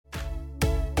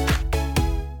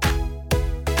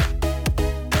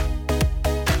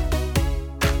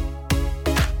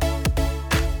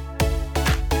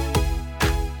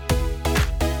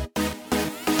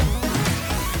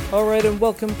All right, and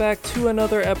welcome back to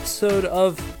another episode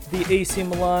of the AC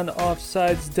Milan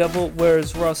Offsides Devil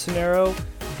Wears Rossonero,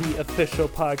 the official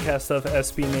podcast of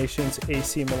SB Nation's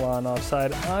AC Milan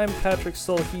Offside. I'm Patrick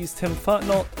Stoll. He's Tim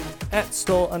Fontenot at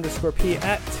Stoll_P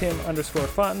at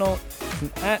Tim_Fontenot,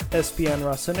 and at SBN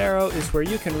Rossonero is where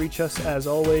you can reach us as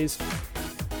always.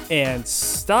 And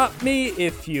stop me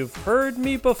if you've heard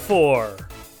me before,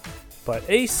 but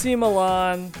AC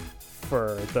Milan,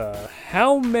 for the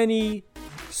how many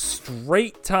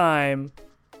straight time,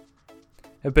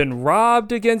 have been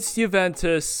robbed against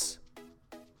Juventus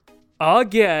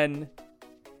again,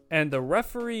 and the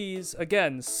referees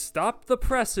again stopped the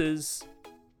presses,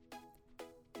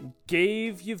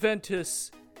 gave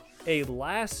Juventus a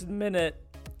last-minute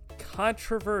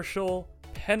controversial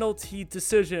penalty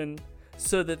decision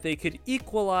so that they could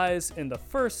equalize in the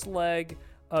first leg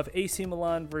of AC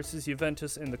Milan versus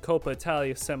Juventus in the Coppa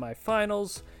Italia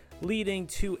semifinals, leading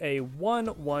to a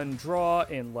 1-1 draw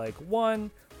in Leg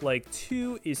 1. Leg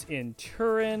 2 is in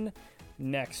Turin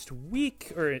next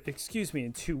week,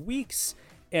 in 2 weeks,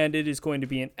 and it is going to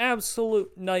be an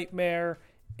absolute nightmare,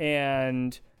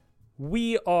 and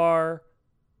we are,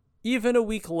 even a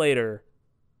week later,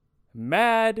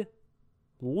 mad,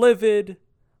 livid,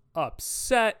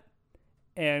 upset,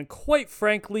 and quite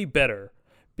frankly bitter,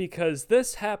 because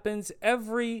this happens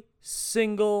every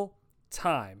single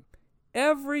time.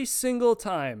 Every single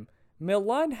time.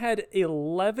 Milan had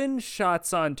 11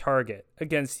 shots on target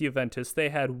against Juventus. They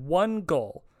had 1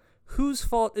 goal. Whose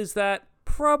fault is that?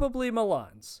 Probably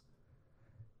Milan's.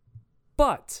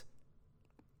 But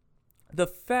the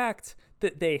fact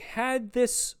that they had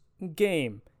this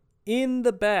game in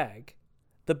the bag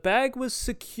was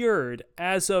secured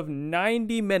as of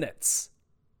 90 minutes.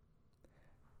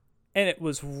 And it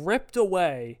was ripped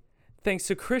away thanks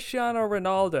to Cristiano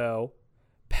Ronaldo,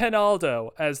 Penaldo,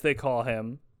 as they call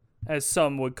him, as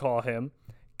some would call him,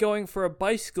 going for a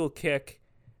bicycle kick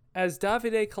as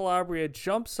Davide Calabria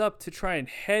jumps up to try and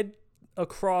head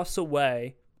across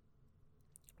away,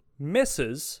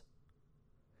 misses,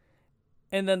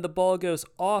 and then the ball goes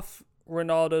off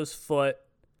Ronaldo's foot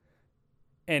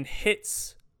and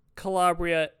hits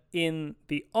Calabria in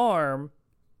the arm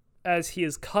as he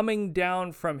is coming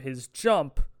down from his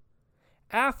jump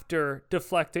after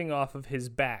deflecting off of his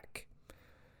back.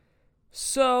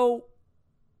 So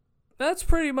that's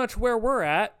pretty much where we're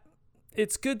at.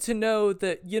 It's good to know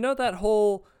that, that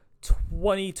whole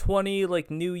 2020,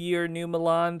 New Year, New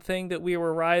Milan thing that we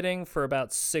were riding for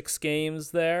about 6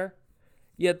 games there.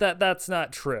 Yet that's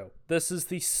not true. This is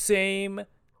the same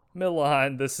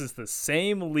Milan. This is the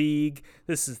same league.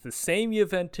 This is the same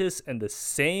Juventus and the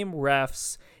same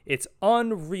refs. It's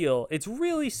unreal. It's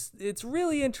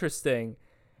really interesting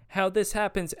how this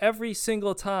happens every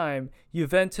single time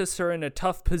Juventus are in a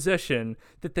tough position,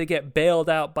 that they get bailed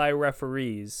out by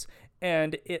referees.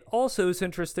 And it also is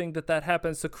interesting that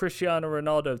happens to Cristiano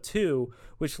Ronaldo too,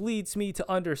 which leads me to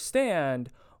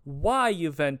understand why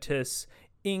Juventus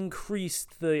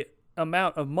increased the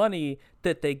amount of money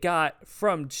that they got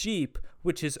from Jeep,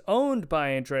 which is owned by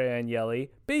Andrea Agnelli,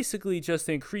 basically just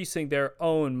increasing their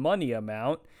own money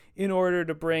amount in order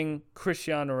to bring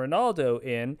Cristiano Ronaldo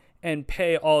in and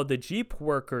pay all the Jeep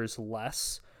workers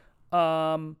less,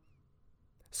 so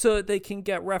that they can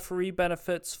get referee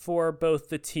benefits for both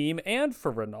the team and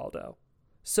for Ronaldo.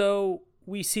 So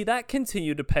we see that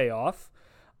continue to pay off.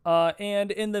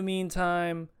 And in the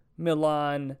meantime,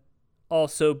 Milan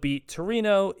also beat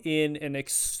Torino in an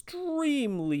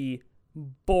extremely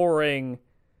boring,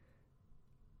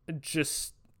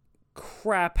 just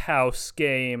crap house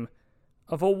game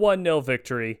of a 1-0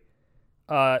 victory.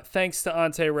 Thanks to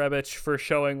Ante Rebic for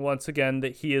showing once again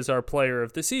that he is our player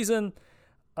of the season.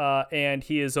 And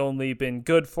he has only been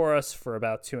good for us for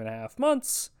about 2.5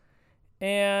 months.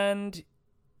 And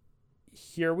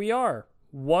here we are,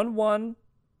 1-1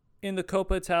 in the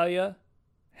Coppa Italia,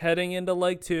 heading into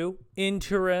Leg 2 in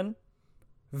Turin.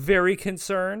 Very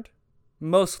concerned.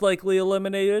 Most likely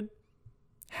eliminated.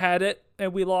 Had it,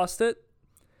 and we lost it.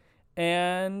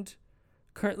 And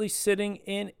currently sitting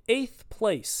in 8th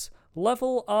place.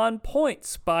 Level on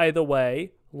points, by the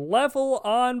way. Level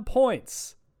on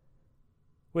points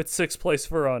with 6th place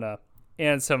Verona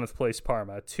and 7th place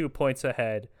Parma. 2 points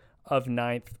ahead of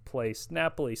 9th place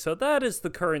Napoli. So that is the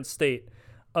current state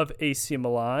of AC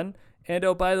Milan. And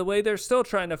oh, by the way, they're still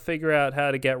trying to figure out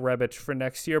how to get Rebic for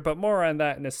next year, but more on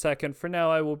that in a second. For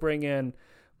now, I will bring in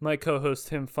my co-host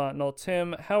Tim Fontenot.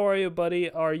 Tim, how are you, buddy?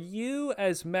 Are you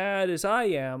as mad as I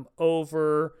am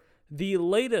over the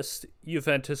latest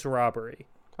Juventus robbery?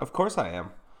 Of course I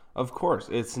am. Of course.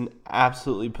 It's an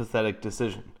absolutely pathetic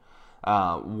decision.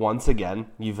 Once again,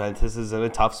 Juventus is in a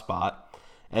tough spot,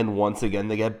 and once again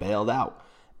they get bailed out.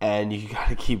 And you got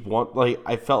to keep one. Like,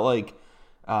 I felt like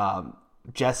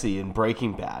Jesse in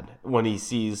Breaking Bad when he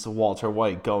sees Walter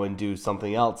White go and do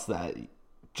something else that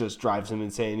just drives him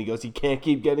insane. He goes, "He can't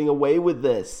keep getting away with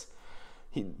this.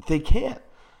 They can't."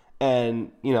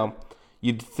 And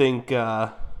you'd think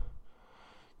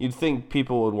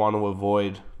people would want to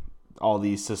avoid all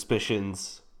these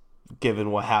suspicions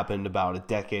given what happened about a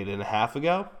decade and a half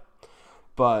ago.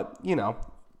 But,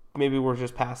 maybe we're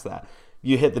just past that.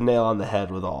 You hit the nail on the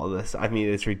head with all of this. I mean,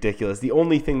 it's ridiculous. The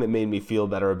only thing that made me feel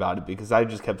better about it, because I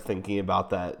just kept thinking about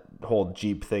that whole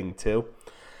Jeep thing too.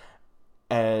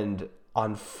 And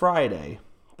on Friday,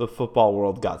 the football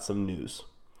world got some news.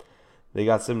 They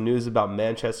got some news about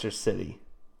Manchester City.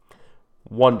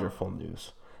 Wonderful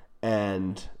news.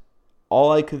 And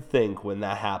all I could think when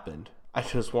that happened, I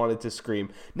just wanted to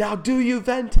scream, "Now do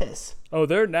Juventus!" Oh,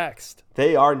 they're next.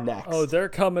 They are next. Oh, they're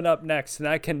coming up next, and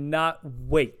I cannot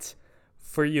wait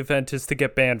for Juventus to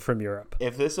get banned from Europe.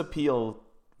 If this appeal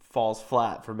falls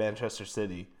flat for Manchester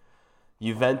City,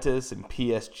 Juventus and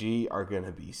PSG are going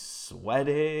to be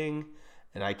sweating,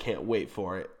 and I can't wait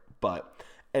for it. But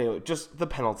anyway, just the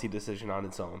penalty decision on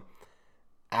its own.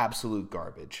 Absolute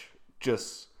garbage.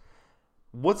 Just,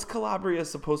 what's Calabria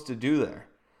supposed to do there?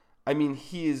 I mean,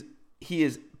 he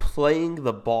is playing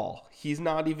the ball. He's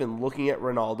not even looking at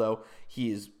Ronaldo.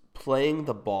 He is playing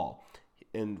the ball.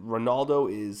 And Ronaldo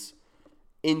is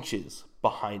inches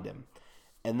behind him.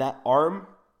 And that arm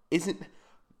isn't...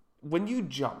 When you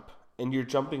jump, and you're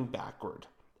jumping backward,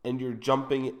 and you're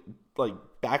jumping like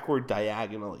backward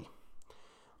diagonally,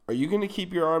 are you going to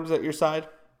keep your arms at your side?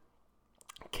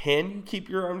 Can you keep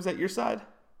your arms at your side?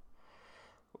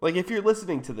 Like, if you're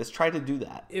listening to this, try to do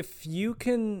that. If you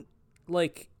can,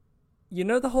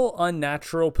 the whole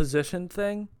unnatural position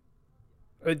thing?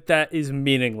 That is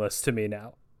meaningless to me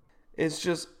now. It's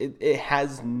just, it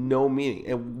has no meaning.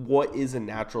 And what is a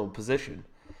natural position?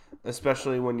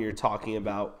 Especially when you're talking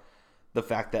about the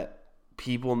fact that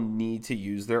people need to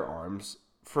use their arms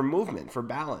for movement, for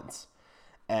balance.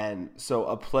 And so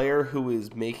a player who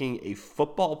is making a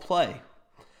football play,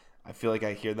 I feel like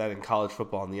I hear that in college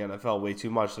football and the NFL way too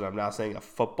much that I'm now saying a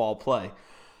football play.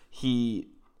 He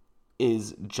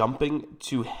is jumping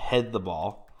to head the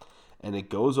ball, and it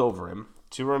goes over him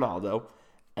to Ronaldo,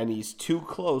 and he's too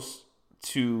close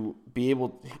to be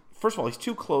able... First of all, he's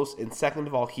too close, and second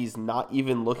of all, he's not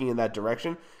even looking in that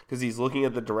direction because he's looking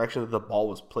at the direction that the ball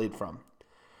was played from.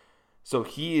 So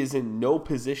he is in no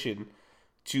position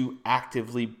to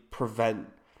actively prevent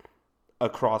a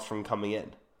cross from coming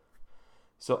in.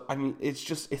 So, I mean,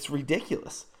 it's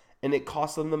ridiculous. And it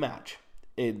cost them the match.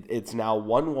 It's now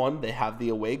 1-1. They have the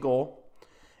away goal.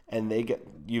 And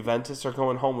Juventus are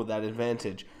going home with that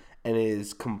advantage. And it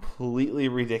is completely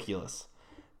ridiculous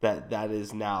that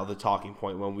is now the talking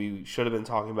point when we should have been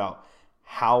talking about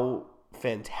how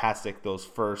fantastic those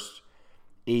first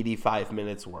 85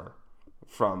 minutes were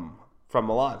from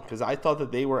Milan. Because I thought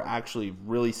that they were actually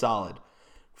really solid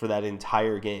for that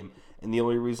entire game. And the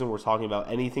only reason we're talking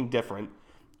about anything different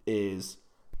is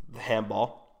the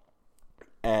handball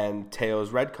and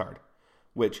Teo's red card,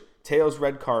 which Teo's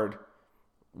red card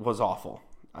was awful.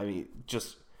 I mean,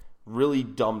 just really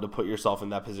dumb to put yourself in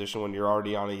that position when you're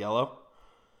already on a yellow.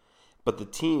 But the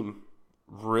team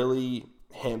really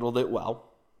handled it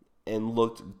well and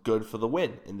looked good for the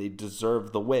win, and they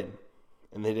deserved the win,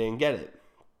 and they didn't get it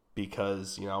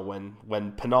because,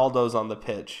 when Pinaldo's on the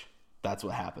pitch, that's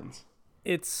what happens.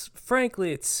 It's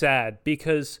sad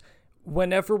because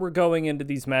whenever we're going into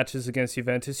these matches against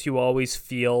Juventus, you always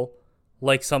feel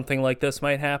like something like this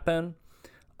might happen.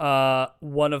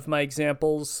 One of my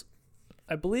examples,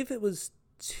 I believe it was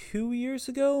 2 years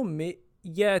ago.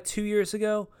 2 years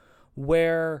ago,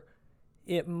 where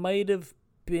it might have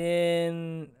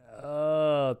been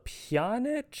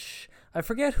Pjanic. I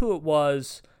forget who it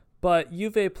was, but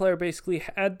Juve player basically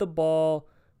had the ball,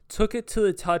 took it to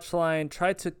the touchline,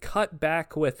 tried to cut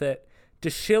back with it. De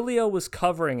Sciglio was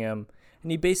covering him,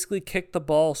 and he basically kicked the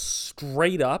ball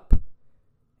straight up,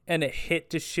 and it hit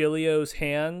De Sciglio's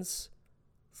hands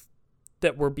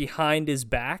that were behind his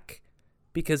back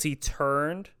because he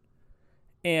turned,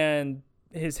 and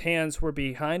his hands were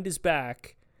behind his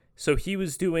back, so he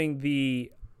was doing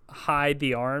the hide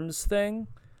the arms thing,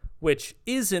 which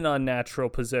is an unnatural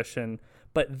position,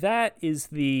 but that is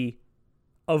the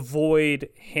avoid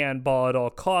handball at all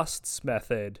costs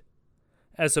method,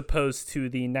 as opposed to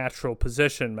the natural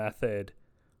position method,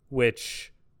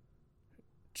 which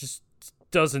just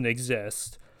doesn't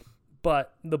exist.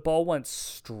 But the ball went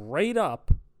straight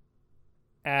up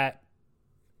at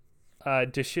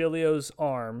De Sciglio's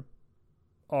arm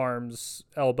arm's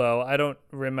elbow. I don't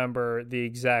remember the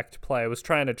exact play. I was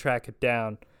trying to track it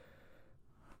down.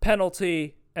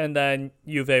 Penalty, and then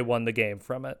Juve won the game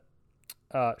from it.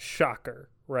 Shocker,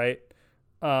 right?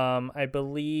 I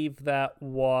believe that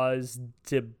was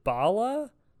Dybala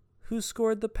who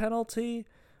scored the penalty.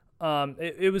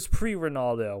 It was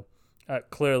pre-Ronaldo,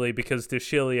 clearly, because De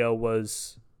Sciglio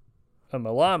was a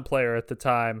Milan player at the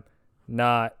time,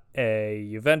 not a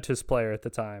Juventus player at the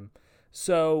time.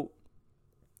 So,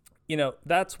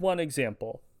 that's one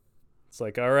example. It's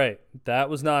like, all right, that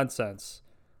was nonsense.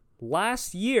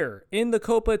 Last year in the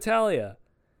Coppa Italia,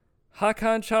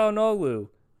 Hakan Çalhanoğlu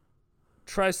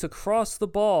tries to cross the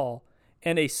ball,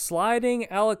 and a sliding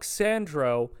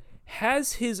Alexandro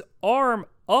has his arm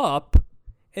up,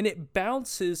 and it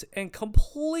bounces and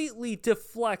completely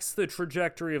deflects the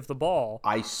trajectory of the ball.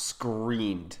 I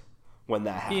screamed when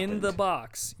that happened. In the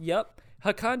box. Yep.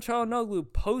 Hakan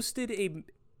Çalhanoğlu posted a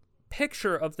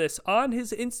picture of this on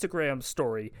his Instagram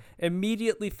story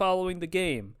immediately following the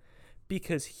game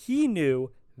because he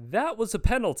knew that was a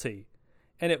penalty.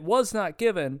 And it was not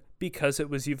given because it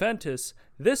was Juventus.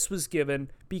 This was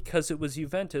given because it was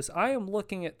Juventus. I am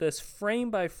looking at this frame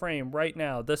by frame right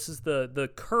now. This is the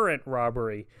current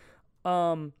robbery.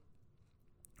 Where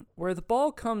the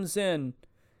ball comes in,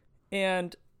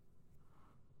 and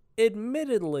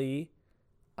admittedly,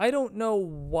 I don't know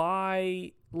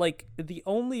why, the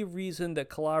only reason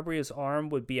that Calabria's arm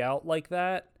would be out like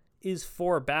that is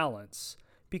for balance.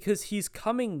 Because he's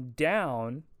coming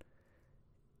down,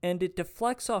 and it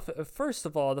deflects off. First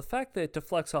of all, the fact that it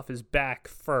deflects off his back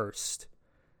first,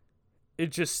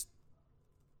 it just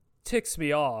ticks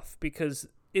me off because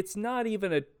it's not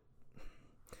even it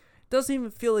doesn't even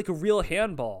feel like a real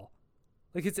handball.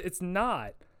 It's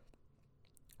not.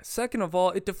 Second of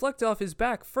all, it deflected off his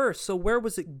back first, so where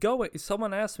was it going?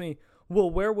 Someone asked me, well,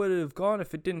 where would it have gone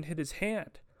if it didn't hit his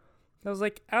hand? I was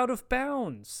like, out of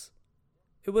bounds.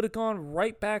 It would have gone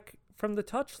right back from the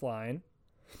touchline.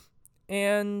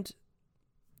 And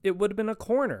it would have been a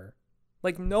corner.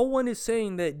 No one is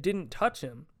saying that it didn't touch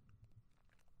him.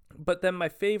 But then my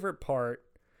favorite part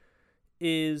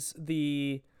is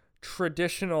the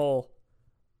traditional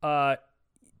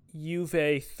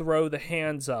Juve throw the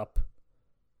hands up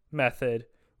method,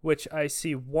 which I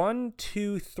see 1,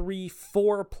 2, 3,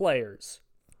 4 players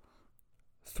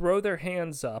throw their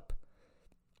hands up.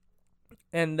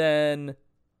 And then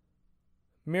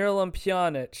Miralem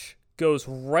Pjanic goes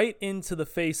right into the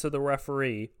face of the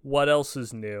referee. What else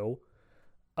is new?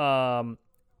 And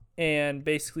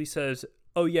basically says,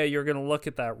 oh yeah, you're going to look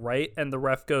at that, right? And the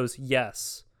ref goes,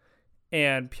 yes.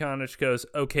 And Pjanic goes,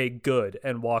 okay, good,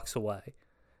 and walks away.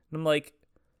 And I'm like,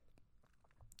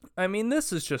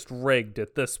 this is just rigged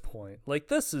at this point.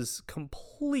 This is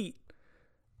complete.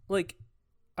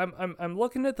 I'm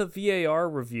looking at the VAR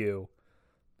review,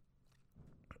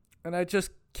 and I just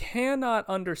cannot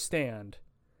understand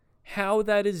how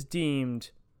that is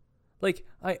deemed.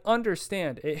 I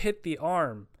understand it hit the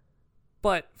arm,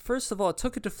 but first of all, it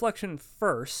took a deflection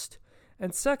first,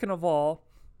 and second of all,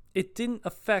 it didn't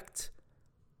affect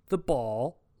the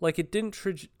ball. It didn't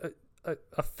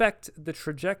affect the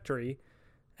trajectory,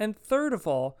 and third of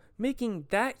all, making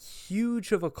that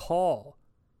huge of a call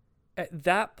at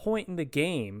that point in the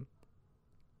game,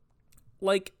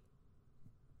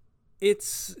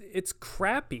 it's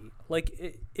crappy.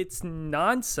 It's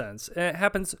nonsense. And it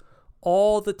happens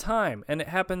all the time. And it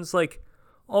happens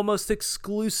almost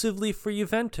exclusively for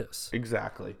Juventus.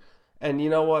 Exactly. And you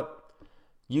know what?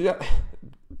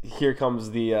 Here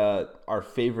comes the our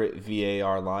favorite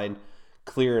VAR line,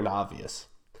 clear and obvious.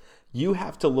 You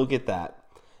have to look at that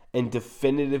and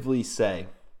definitively say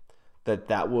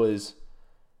that was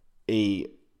a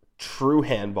true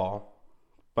handball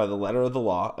by the letter of the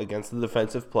law against the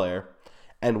defensive player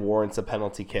and warrants a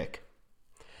penalty kick.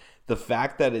 The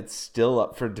fact that it's still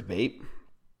up for debate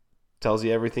tells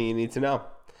you everything you need to know.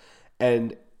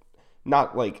 And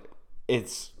not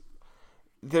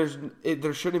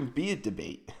there shouldn't be a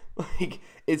debate.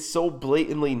 It's so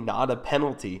blatantly not a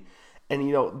penalty. And,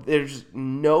 there's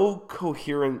no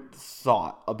coherent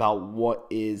thought about what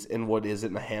is and what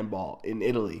isn't a handball in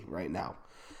Italy right now.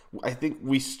 I think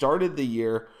we started the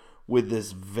year with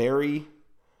this very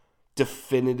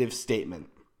definitive statement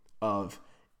of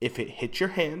if it hits your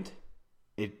hand,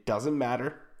 it doesn't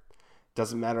matter.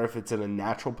 Doesn't matter if it's in a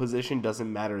natural position.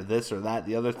 Doesn't matter this or that,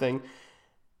 the other thing.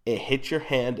 It hits your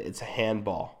hand, it's a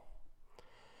handball.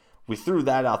 We threw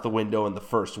that out the window in the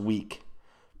first week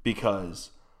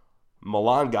because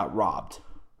Milan got robbed,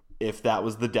 if that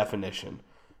was the definition.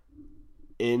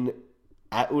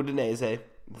 At Udinese,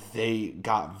 they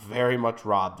got very much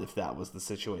robbed if that was the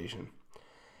situation.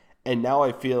 And now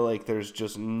I feel like there's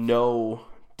just no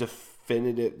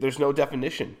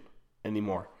definition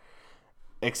anymore,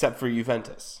 except for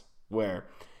Juventus, where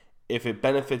if it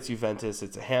benefits Juventus,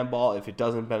 it's a handball. If it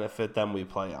doesn't benefit them, we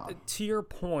play on. To your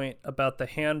point about the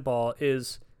handball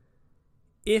is,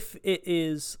 if it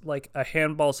is like a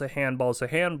handball's a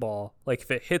handball, like if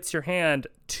it hits your hand,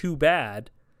 too bad,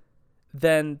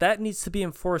 then that needs to be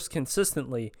enforced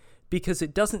consistently, because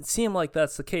it doesn't seem like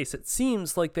that's the case. It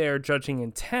seems like they are judging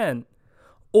intent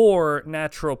or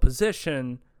natural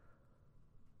position,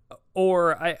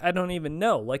 or I don't even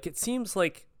know. Like, it seems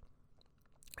like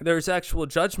there's actual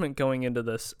judgment going into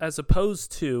this, as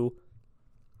opposed to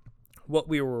what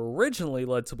we were originally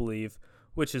led to believe,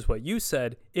 which is what you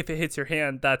said: if it hits your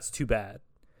hand, that's too bad.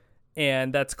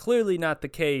 And that's clearly not the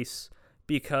case,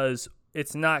 because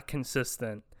it's not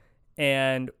consistent.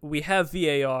 And we have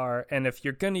VAR, and if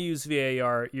you're going to use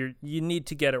VAR, you need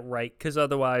to get it right, because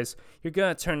otherwise you're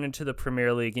going to turn into the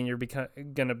Premier League and you're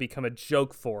going to become a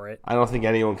joke for it. I don't think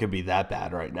anyone could be that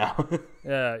bad right now.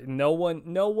 No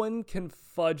one can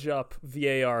fudge up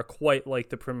VAR quite like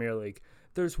the Premier League.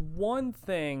 There's one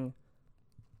thing,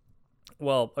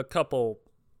 well, a couple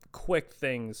quick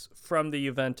things from the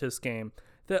Juventus game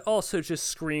that also just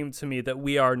screamed to me that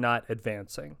we are not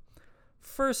advancing.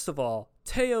 First of all,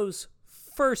 Teo's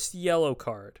first yellow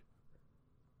card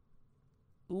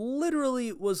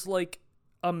literally was like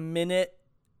a minute,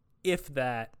 if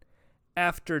that,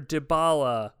 after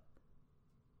Dybala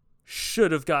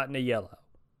should have gotten a yellow.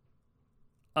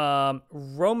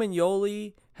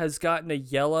 Romagnoli has gotten a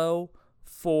yellow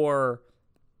for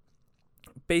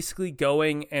basically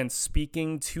going and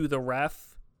speaking to the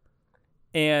ref,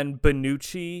 and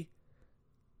Bonucci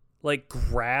like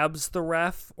grabs the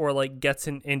ref or like gets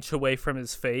an inch away from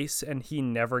his face, and he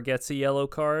never gets a yellow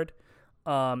card.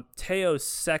 Teo's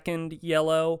second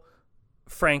yellow,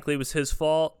 frankly, was his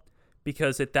fault,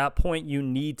 because at that point you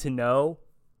need to know,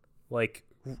 like,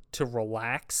 to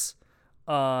relax.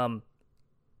 They're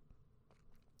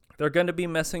going to be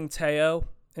missing Teo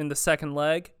in the second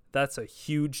leg. That's a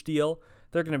huge deal.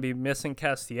 They're going to be missing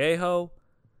Castillejo,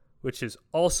 which is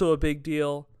also a big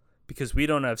deal, because we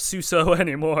don't have Suso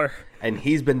anymore. And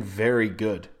he's been very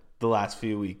good the last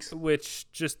few weeks. Which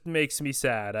just makes me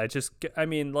sad.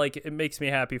 It makes me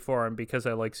happy for him, because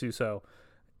I like Suso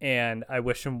and I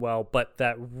wish him well, but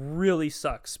that really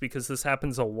sucks, because this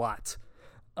happens a lot.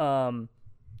 And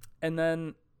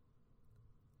then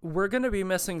we're going to be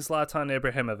missing Zlatan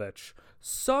Ibrahimovic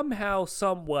somehow,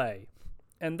 some way.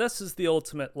 And this is the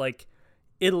ultimate, like,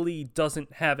 Italy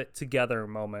doesn't have it together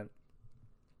moment.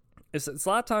 Is that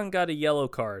Zlatan got a yellow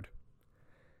card,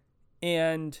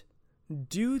 and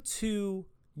due to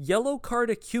yellow card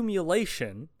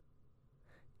accumulation,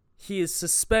 he is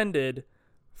suspended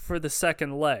for the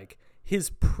second leg. His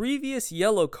previous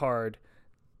yellow card,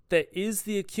 that is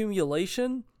the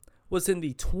accumulation, was in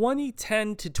the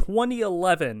 2010 to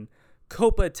 2011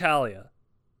 Coppa Italia.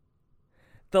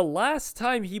 The last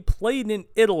time he played in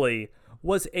Italy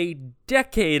was a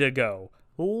decade ago.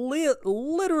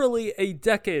 Literally a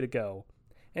decade ago.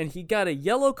 And he got a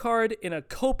yellow card in a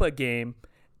Copa game,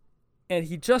 and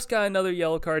he just got another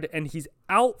yellow card, and he's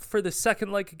out for the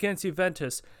second leg against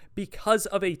Juventus because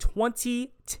of a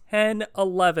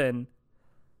 2010-11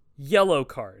 yellow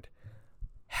card.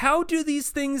 How do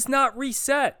these things not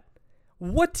reset?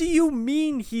 What do you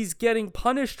mean he's getting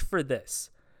punished for this?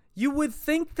 You would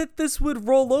think that this would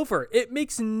roll over. It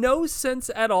makes no sense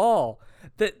at all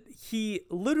that he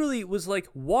literally was like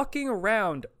walking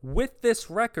around with this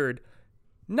record.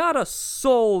 Not a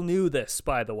soul knew this,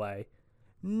 by the way.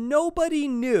 Nobody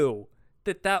knew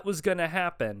that was going to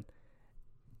happen.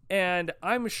 And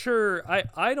I'm sure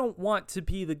I don't want to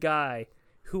be the guy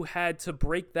who had to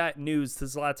break that news to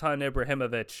Zlatan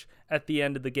Ibrahimovic at the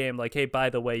end of the game. Like, hey, by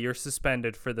the way, you're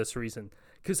suspended for this reason.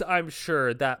 Because I'm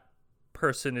sure that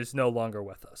person is no longer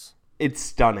with us. It's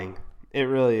stunning. It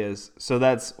really is. So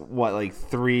that's what, like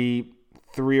three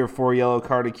or four yellow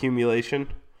card accumulation?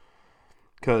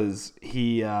 Because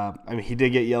he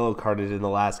did get yellow carded in the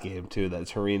last game too, that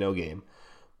Torino game.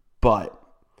 But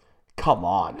come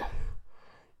on,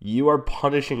 you are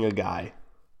punishing a guy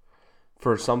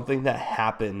for something that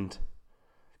happened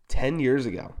 10 years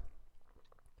ago.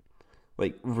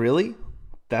 Like, really?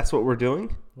 That's what we're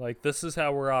doing? Like, this is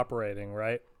how we're operating,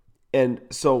 right? And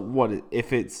so what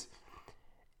if it's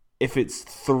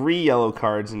 3 yellow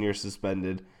cards and you're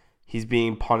suspended, he's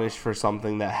being punished for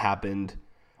something that happened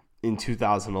in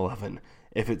 2011.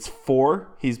 If it's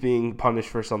 4, he's being punished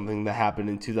for something that happened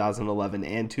in 2011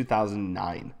 and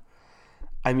 2009.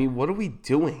 I mean, what are we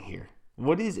doing here?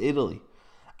 What is Italy?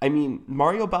 I mean,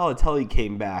 Mario Balotelli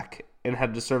came back and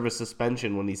had to serve a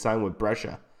suspension when he signed with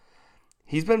Brescia.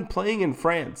 He's been playing in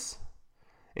France,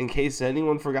 in case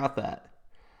anyone forgot that.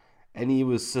 And he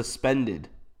was suspended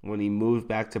when he moved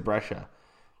back to Brescia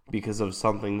because of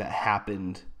something that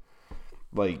happened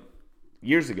like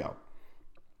years ago.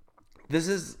 This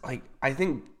is like, I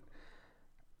don't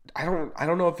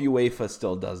know if UEFA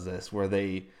still does this where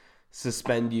they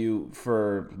suspend you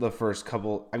for the first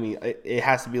couple. I mean, it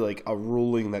has to be like a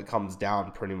ruling that comes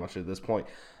down pretty much at this point.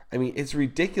 I mean, it's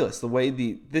ridiculous the way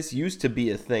this used to be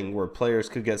a thing where players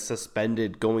could get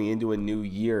suspended going into a new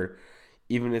year,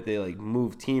 even if they like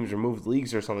moved teams or moved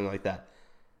leagues or something like that.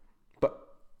 But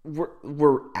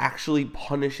we're actually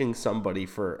punishing somebody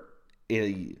for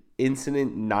an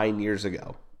incident 9 years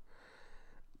ago.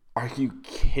 Are you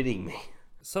kidding me?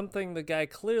 Something the guy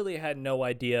clearly had no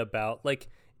idea about. Like,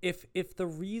 if the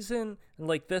reason,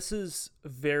 like, this is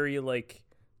very, like,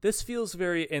 this feels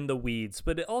very in the weeds,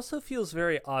 but it also feels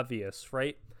very obvious,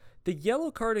 right? The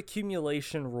yellow card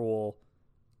accumulation rule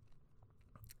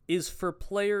is for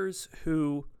players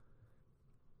who,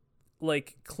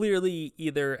 like, clearly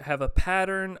either have a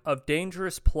pattern of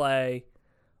dangerous play,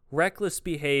 reckless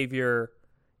behavior,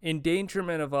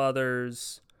 endangerment of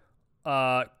others,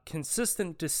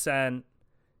 consistent dissent.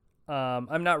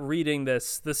 I'm not reading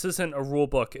this. This isn't a rule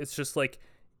book. It's just like,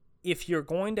 if you're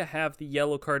going to have the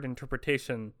yellow card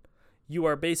interpretation, you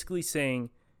are basically saying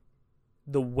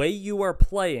the way you are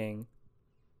playing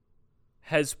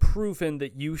has proven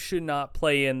that you should not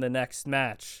play in the next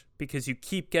match because you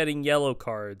keep getting yellow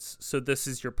cards, so this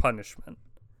is your punishment,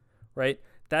 right?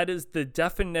 That is the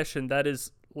definition. That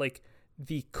is like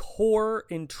the core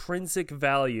intrinsic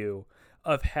value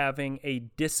of having a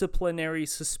disciplinary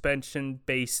suspension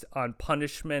based on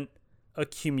punishment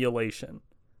accumulation,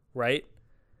 right?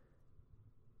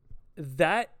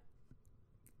 That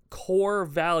core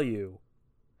value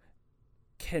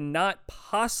cannot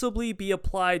possibly be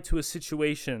applied to a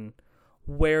situation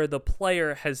where the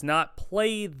player has not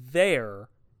played there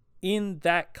in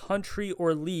that country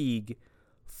or league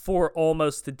for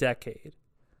almost a decade.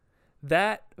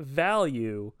 That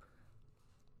value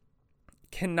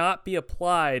cannot be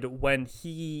applied when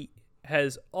he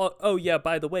has, oh yeah,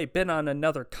 by the way, been on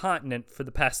another continent for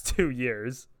the past 2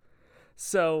 years.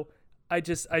 So I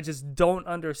just don't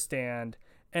understand.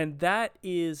 And that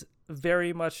is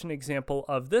very much an example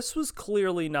of this was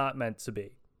clearly not meant to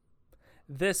be.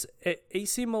 This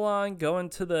AC Milan going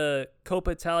to the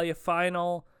Coppa Italia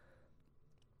final,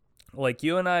 like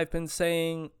you and I have been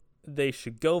saying, they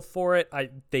should go for it.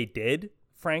 They did,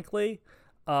 frankly.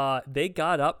 They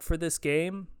got up for this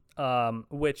game,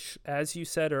 which, as you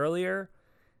said earlier,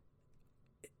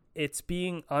 it's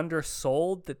being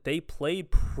undersold that they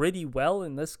played pretty well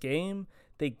in this game.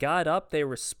 They got up, they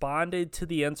responded to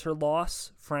the Inter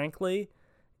loss, frankly,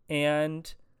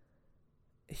 and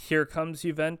here comes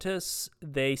Juventus.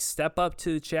 They step up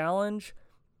to the challenge.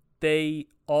 They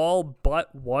all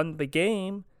but won the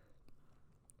game,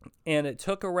 and it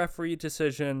took a referee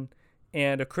decision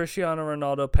and a Cristiano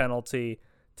Ronaldo penalty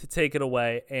to take it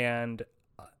away. And,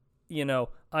 you know,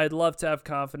 I'd love to have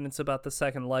confidence about the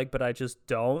second leg, but I just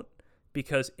don't,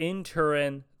 because in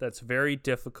Turin, that's very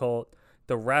difficult.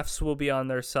 The refs will be on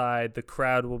their side. The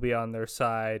crowd will be on their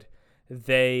side.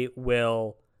 They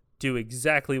will do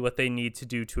exactly what they need to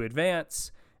do to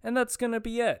advance, and that's going to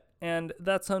be it. And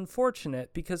that's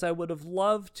unfortunate, because I would have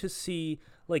loved to see,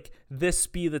 like, this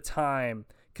be the time,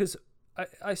 because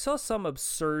I saw some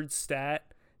absurd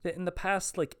stat that in the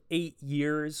past, like, 8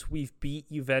 years, we've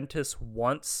beat Juventus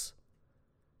once,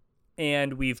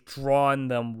 and we've drawn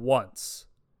them once.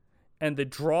 And the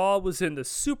draw was in the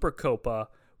Supercoppa,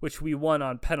 which we won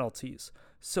on penalties.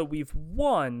 So we've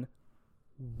won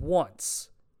once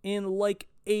in, like,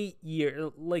 8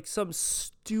 years, like some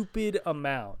stupid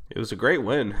amount. It was a great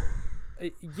win.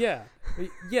 Yeah.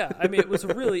 I mean, was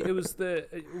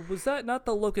that not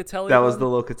the Locatelli That one? was the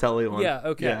Locatelli one. Yeah,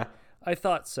 okay. Yeah. I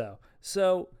thought so.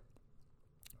 So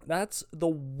that's the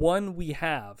one we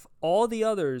have. All the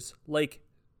others, like,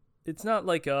 it's not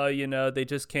like, they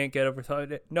just can't get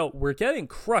over. No, we're getting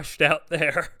crushed out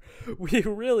there. We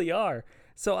really are.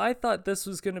 So I thought this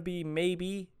was going to be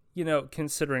maybe,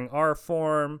 considering our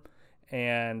form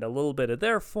and a little bit of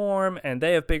their form, and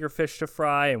they have bigger fish to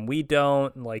fry and we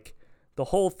don't, and like the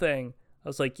whole thing. I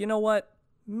was like, you know what?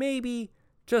 Maybe,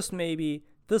 just maybe,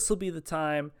 this will be the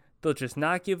time. They'll just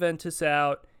knock Juventus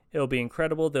out. It'll be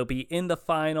incredible. They'll be in the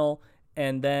final,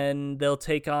 and then they'll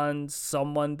take on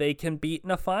someone they can beat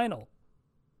in a final.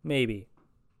 Maybe.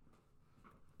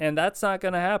 And that's not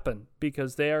going to happen,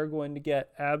 because they are going to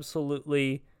get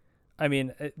absolutely,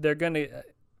 they're going to,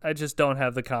 I just don't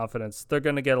have the confidence. They're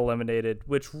going to get eliminated,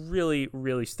 which really,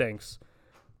 really stinks.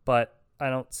 But I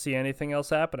don't see anything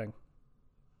else happening.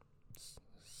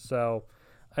 So,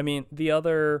 I mean, the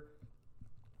other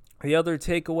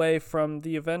takeaway from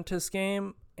the Juventus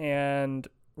game, and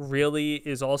really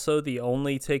is also the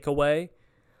only takeaway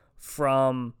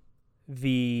from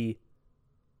the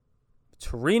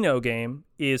Torino game,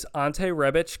 is Ante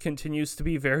Rebic continues to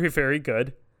be very, very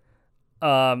good.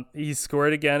 He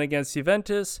scored again against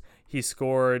Juventus. He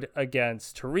scored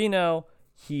against Torino.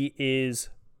 He is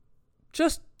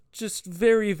just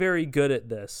very, very good at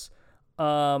this.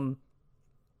 And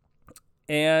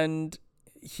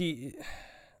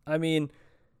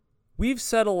we've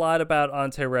said a lot about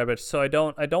Ante Rebic, so I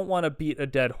don't want to beat a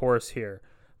dead horse here.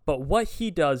 But what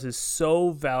he does is so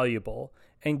valuable,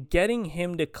 and getting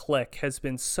him to click has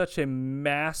been such a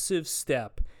massive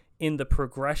step in the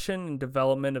progression and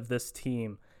development of this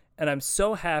team. And I'm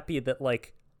so happy that,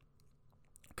 like,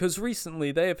 because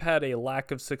recently they have had a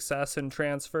lack of success in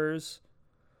transfers,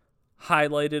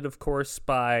 highlighted, of course,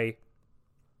 by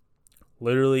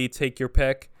literally take your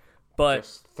pick, but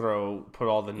just put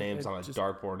all the names on a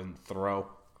dartboard and throw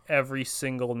every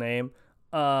single name.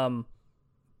 But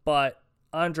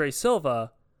Andre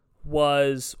Silva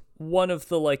was one of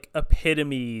the, like,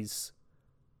 epitomes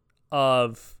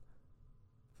of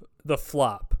the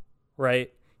flop,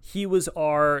 right? He was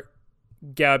our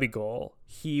Gabigol.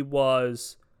 He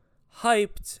was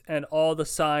hyped, and all the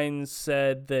signs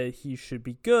said that he should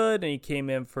be good, and he came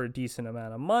in for a decent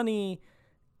amount of money,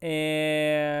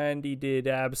 and he did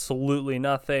absolutely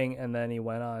nothing, and then he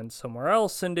went on somewhere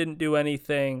else and didn't do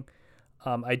anything.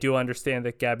 I do understand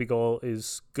that Gabigol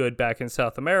is good back in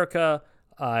South America.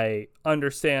 I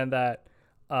understand that.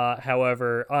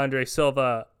 However, Andre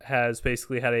Silva has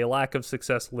basically had a lack of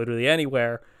success literally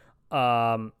anywhere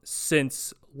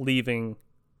since leaving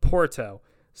Porto.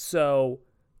 So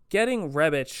getting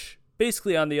Rebic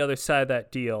basically on the other side of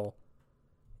that deal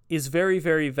is very,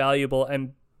 very valuable,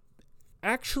 and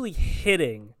actually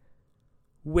hitting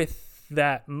with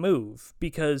that move,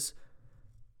 because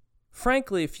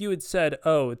frankly, if you had said,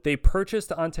 oh, they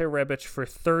purchased Ante Rebic for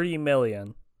 30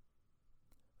 million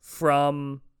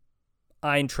from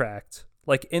Eintracht,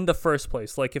 like, in the first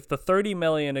place, like, if the 30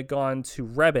 million had gone to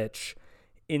Rebic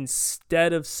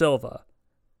instead of Silva,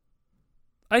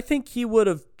 I think he would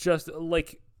have just,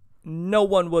 like, no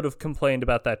one would have complained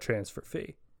about that transfer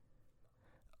fee.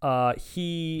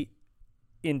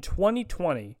 In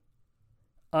 2020,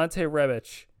 Ante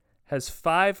Rebic has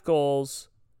 5 goals,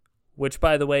 which,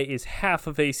 by the way, is half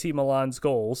of AC Milan's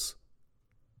goals.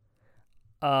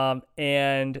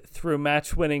 And through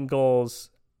match-winning goals,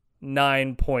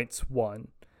 9 points won.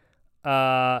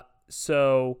 But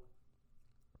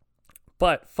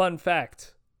fun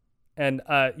fact, and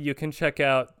you can check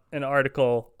out an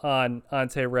article on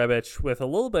Ante Rebic with a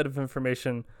little bit of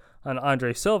information on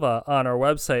Andre Silva on our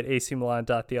website,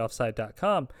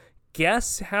 acmilan.theoffside.com.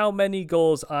 Guess how many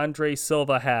goals Andre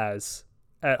Silva has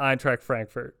at Eintracht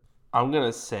Frankfurt? I'm going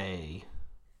to say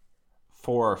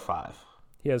 4 or 5.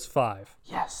 He has 5.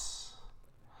 Yes.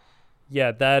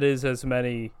 Yeah, that is as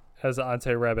many as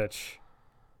Ante Rebic.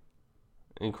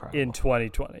 Incredible. In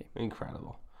 2020.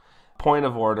 Incredible. Point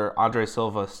of order, Andre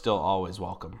Silva still always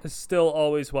welcome. Still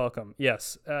always welcome.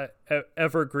 Yes.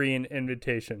 Evergreen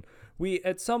invitation. We,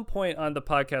 at some point on the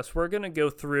podcast, we're going to go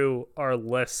through our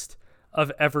list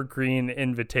of evergreen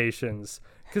invitations,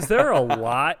 because there are a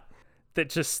lot that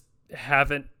just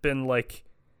haven't been, like,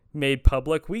 made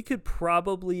public. We could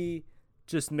probably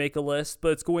just make a list,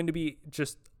 but it's going to be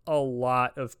just a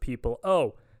lot of people.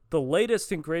 Oh, the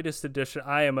latest and greatest edition.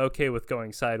 I am okay with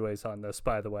going sideways on this,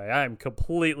 by the way. I am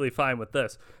completely fine with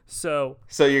this. So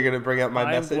you're going to bring up my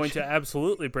message? I'm going to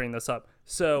absolutely bring this up.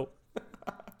 So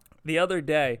the other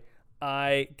day,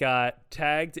 I got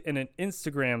tagged in an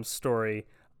Instagram story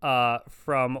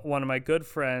from one of my good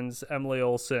friends, Emily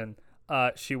Olson.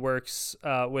 She works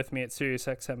with me at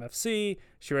SiriusXM FC.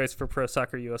 She writes for Pro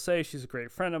Soccer USA. She's a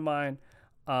great friend of mine.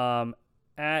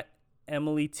 At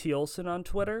Emily T. Olson on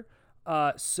Twitter.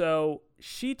 So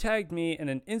she tagged me in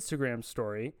an Instagram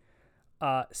story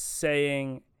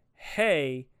saying,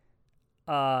 hey,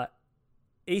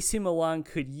 AC Milan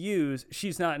could use...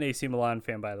 She's not an AC Milan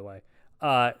fan, by the way.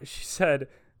 She said,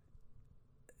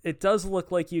 it does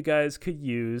look like you guys could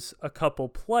use a couple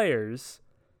players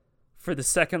for the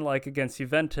second leg against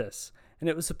Juventus. And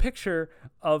it was a picture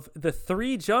of the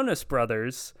 3 Jonas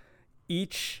brothers,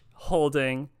 each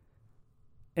holding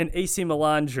an AC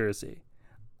Milan jersey.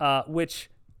 Which,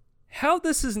 how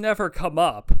this has never come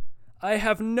up, I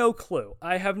have no clue.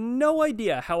 I have no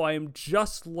idea how I am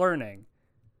just learning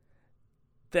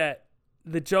that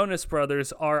the Jonas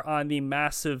Brothers are on the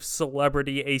massive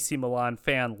celebrity AC Milan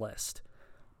fan list.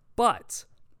 But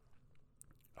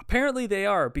apparently they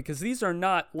are, because these are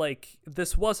not like,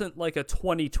 this wasn't like a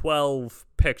 2012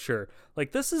 picture.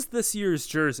 Like, this is this year's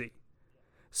jersey.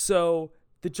 So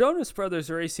the Jonas Brothers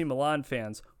are AC Milan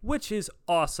fans, which is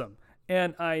awesome.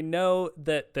 And I know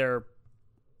that they're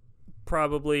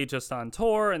probably just on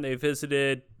tour and they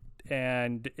visited,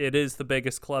 and it is the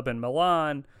biggest club in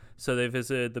Milan. So they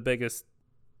visited the biggest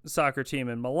soccer team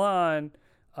in Milan,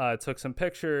 took some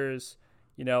pictures.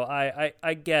 You know,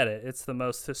 I get it. It's the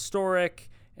most historic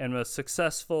and most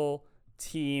successful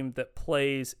team that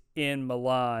plays in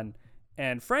Milan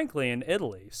and frankly in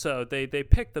Italy. So they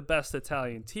picked the best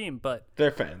Italian team, but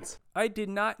they're fans. I did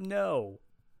not know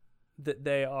that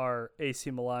they are AC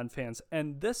Milan fans,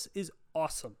 and this is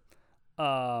awesome.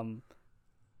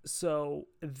 So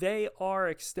they are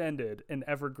extended an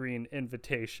evergreen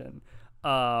invitation.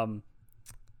 I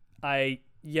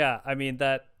mean,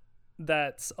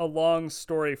 that's a long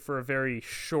story for a very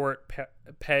short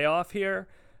payoff here.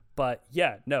 But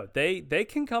yeah, no, they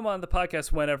can come on the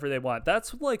podcast whenever they want.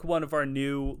 That's like one of our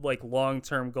new like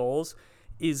long-term goals,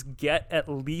 is get at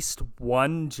least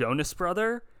one Jonas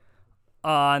brother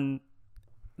on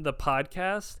the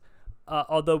podcast.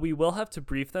 Although we will have to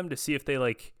brief them to see if they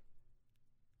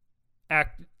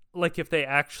if they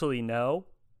actually know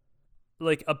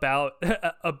like about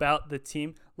the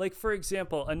team. Like, for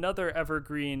example, another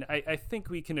evergreen, I think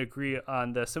we can agree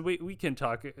on this, and we can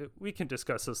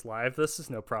discuss this live. This is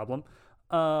no problem.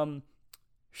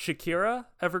 Shakira,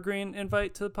 evergreen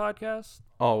invite to the podcast?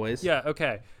 Always. Yeah,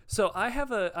 okay. So I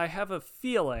have a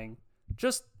feeling,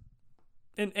 just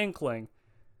an inkling,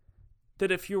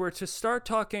 that if you were to start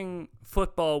talking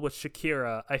football with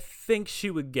Shakira, I think she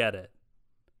would get it.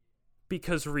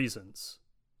 Because reasons.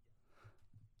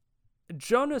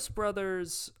 Jonas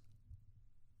Brothers,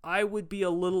 I would be a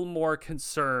little more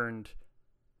concerned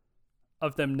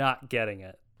of them not getting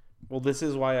it. Well, this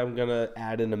is why I'm going to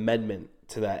add an amendment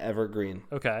to that evergreen.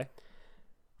 Okay.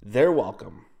 They're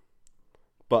welcome.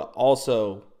 But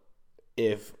also,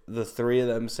 if the three of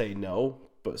them say no,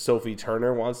 but Sophie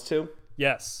Turner wants to,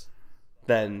 yes,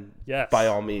 then yes, by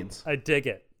all means. I dig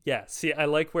it. Yeah, see, I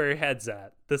like where your head's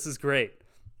at. This is great.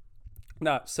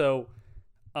 No, so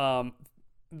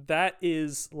that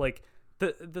is like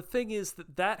the thing is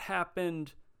that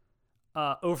happened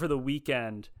over the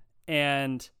weekend,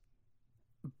 and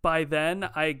by then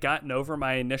I had gotten over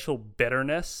my initial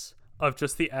bitterness of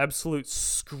just the absolute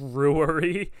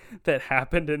screwery that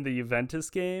happened in the Juventus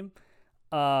game.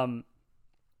 And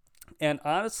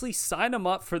honestly, sign him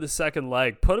up for the second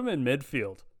leg. Put him in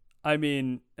midfield. I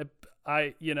mean,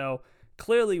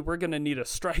 clearly we're going to need a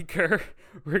striker.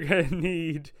 We're going to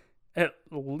need at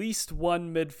least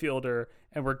one midfielder,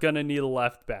 and we're going to need a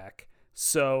left back.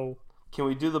 So can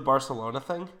we do the Barcelona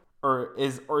thing? Or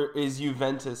is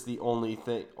Juventus the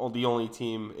only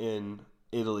team in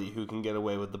Italy who can get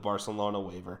away with the Barcelona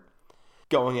waiver?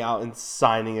 Going out and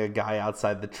signing a guy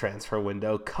outside the transfer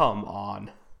window? Come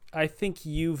on. I think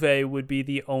Juve would be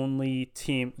the only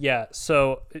team. Yeah,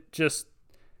 so just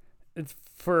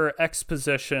for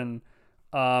exposition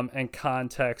and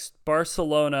context,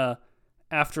 Barcelona,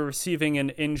 after receiving an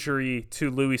injury to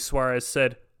Luis Suarez,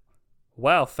 said,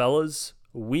 "Wow, fellas,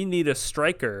 we need a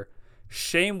striker.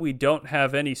 Shame we don't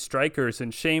have any strikers,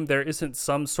 and shame there isn't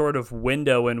some sort of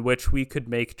window in which we could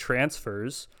make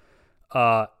transfers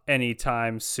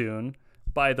anytime soon."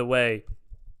 By the way,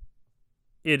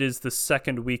 it is the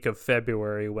second week of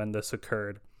February when this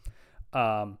occurred.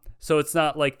 So it's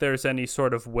not like there's any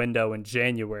sort of window in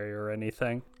January or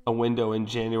anything. A window in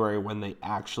January when they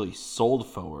actually sold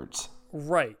forwards.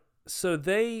 Right. So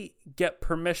they get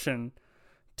permission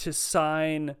to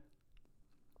sign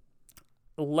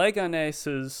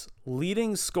Leganes's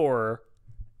leading scorer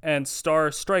and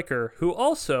star striker, who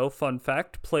also, fun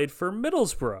fact, played for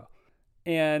Middlesbrough.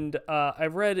 And I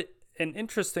read an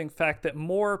interesting fact that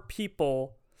more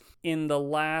people in the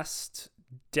last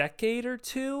decade or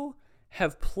two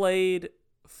have played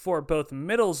for both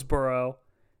Middlesbrough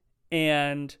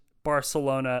and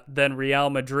Barcelona than Real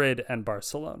Madrid and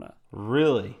Barcelona.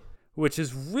 Really? Which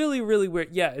is really, really weird.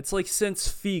 Yeah, it's like since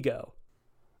Figo.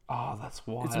 Oh, that's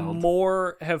wild. It's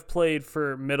more have played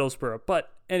for Middlesbrough.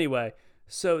 But anyway,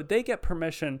 so they get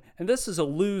permission, and this is a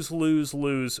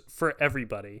lose-lose-lose for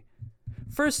everybody.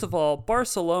 First of all,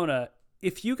 Barcelona,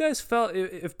 if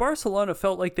Barcelona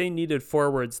felt like they needed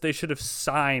forwards, they should have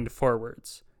signed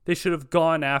forwards. They should have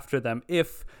gone after them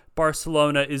if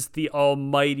Barcelona is the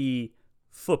almighty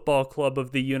football club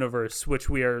of the universe, which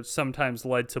we are sometimes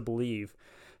led to believe.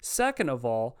 Second of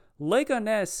all,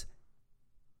 Leganes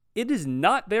It is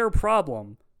not their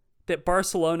problem that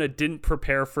Barcelona didn't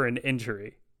prepare for an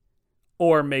injury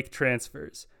or make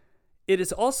transfers. It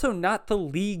is also not the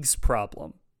league's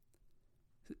problem.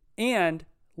 And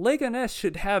Leganés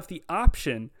should have the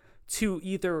option to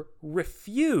either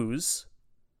refuse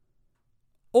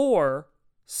or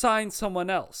sign someone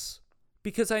else.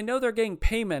 Because I know they're getting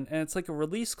payment and it's like a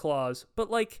release clause,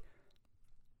 but like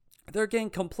they're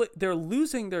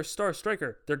losing their star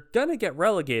striker. They're gonna get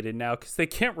relegated now because they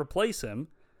can't replace him.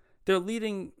 They're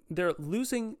losing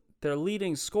their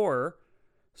leading scorer,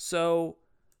 so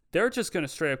they're just gonna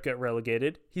straight up get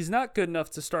relegated. He's not good enough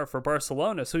to start for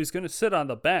Barcelona, so he's gonna sit on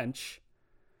the bench.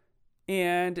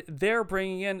 And they're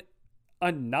bringing in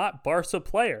a not Barca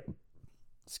player.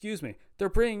 Excuse me. They're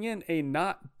bringing in a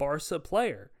not Barca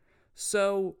player.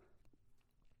 So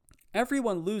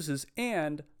everyone loses,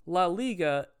 and La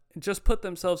Liga just put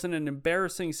themselves in an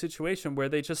embarrassing situation where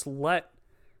they just let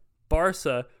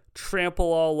Barca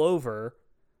trample all over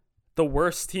the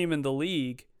worst team in the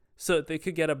league so that they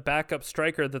could get a backup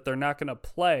striker that they're not going to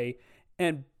play,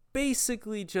 and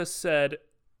basically just said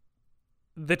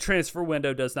the transfer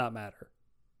window does not matter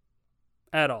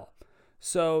at all.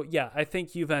 So, yeah, I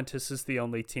think Juventus is the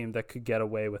only team that could get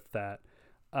away with that.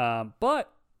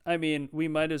 But I mean, we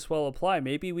might as well apply.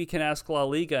 Maybe we can ask La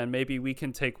Liga, and maybe we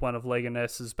can take one of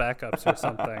Leganés' backups or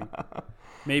something.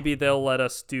 Maybe they'll let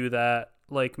us do that.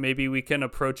 Like, maybe we can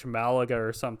approach Malaga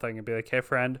or something and be like, hey,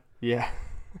 friend. Yeah.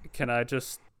 Can I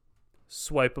just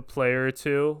swipe a player or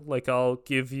two? Like, I'll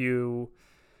give you,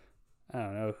 I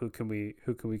don't know, who can we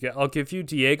get? I'll give you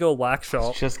Diego Laxalt. I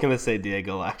was just going to say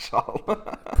Diego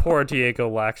Laxalt. Poor Diego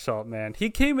Laxalt, man. He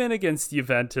came in against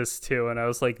Juventus, too, and I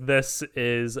was like, this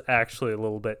is actually a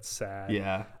little bit sad.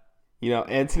 Yeah. You know,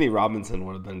 Anthony Robinson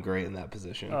would have been great in that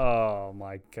position. Oh,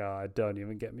 my God. Don't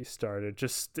even get me started.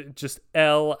 Just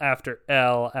L after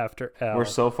L after L. We're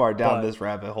so far down this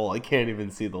rabbit hole, I can't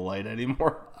even see the light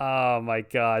anymore. Oh, my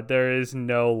God. There is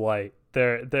no light.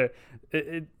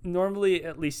 Normally,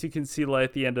 at least you can see light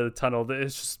at the end of the tunnel.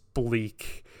 It's just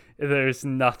bleak. There's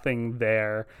nothing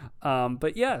there.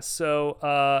 But yeah,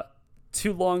 so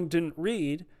Too Long Didn't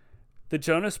Read. The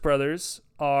Jonas Brothers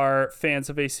are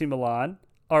fans of AC Milan,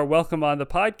 are welcome on the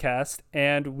podcast,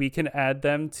 and we can add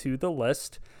them to the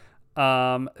list.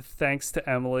 Thanks to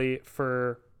Emily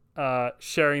for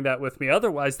sharing that with me.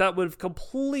 Otherwise, that would have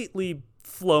completely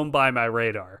flown by my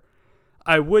radar.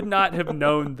 I would not have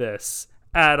known this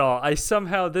at all.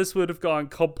 This would have gone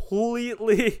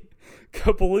completely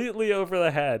over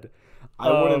the head.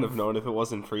 I wouldn't have known if it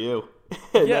wasn't for you.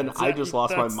 And then I just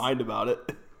lost my mind about it.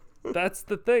 That's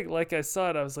the thing. Like, I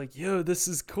saw it, I was like, yo, this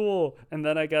is cool. And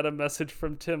then I got a message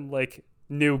from Tim, like,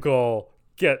 new goal.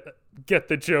 Get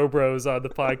the Joe Bros on the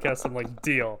podcast. I'm like,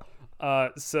 deal.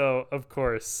 So, of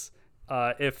course,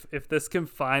 if this can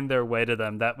find their way to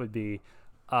them, that would be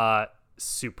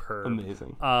superb.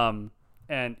 Amazing.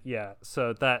 And yeah,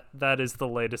 so that is the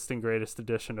latest and greatest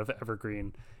edition of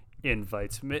Evergreen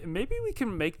Invites. Maybe we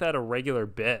can make that a regular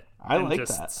bit. I like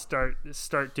just that.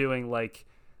 Start doing like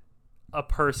a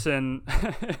person.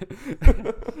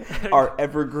 Our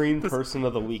Evergreen Person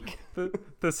of the Week.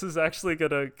 This is actually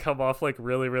gonna come off like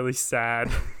really, really sad.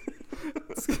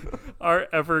 Our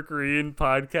Evergreen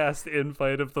Podcast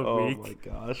Invite of the Week. Oh my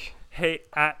gosh. Hey,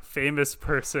 @famous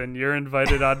person, you're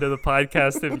invited onto the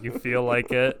podcast if you feel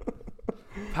like it.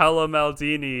 Paolo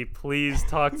Maldini, please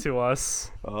talk to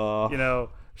us. You know,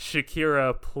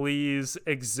 Shakira, please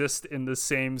exist in the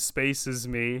same space as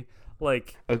me.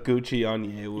 Like Aguchi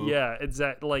Onyewu. Yeah,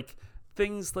 exactly. Like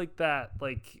things like that.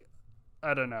 Like,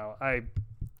 I don't know.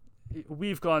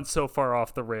 We've gone so far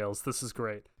off the rails. This is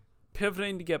great.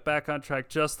 Pivoting to get back on track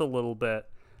just a little bit.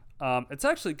 It's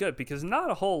actually good because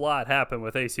not a whole lot happened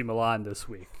with AC Milan this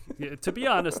week. To be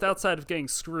honest, outside of getting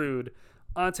screwed,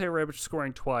 Ante Rebic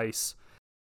scoring twice,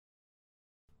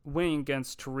 winning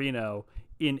against Torino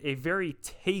in a very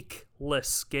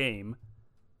takeless game,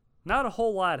 not a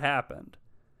whole lot happened.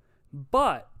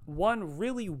 But one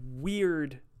really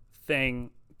weird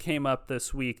thing came up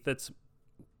this week that's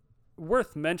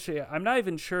worth mentioning. I'm not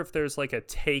even sure if there's like a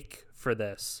take for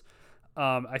this.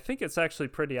 I think it's actually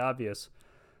pretty obvious.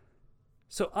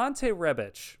 So Ante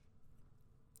Rebic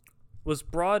was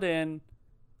brought in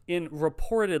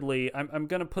reportedly, I'm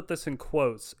going to put this in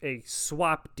quotes, a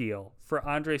swap deal for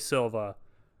Andre Silva.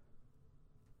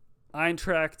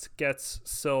 Eintracht gets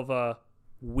Silva,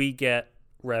 we get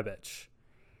Rebic.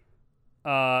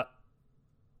 The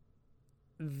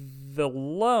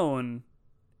loan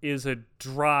is a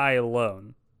dry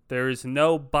loan. There is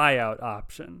no buyout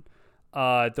option.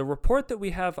 The report that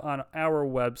we have on our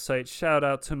website, shout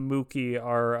out to Mookie,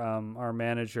 our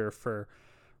manager, for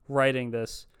writing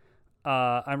this.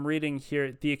 I'm reading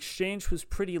here, the exchange was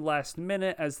pretty last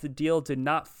minute as the deal did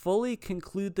not fully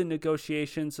conclude the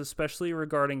negotiations, especially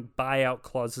regarding buyout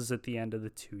clauses at the end of the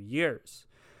 2 years.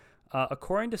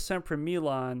 According to Sempre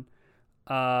Milan,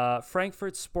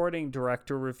 Frankfurt's sporting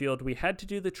director revealed we had to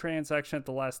do the transaction at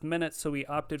the last minute, so we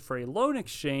opted for a loan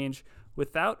exchange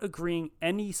without agreeing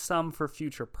any sum for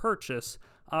future purchase.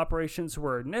 Operations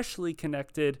were initially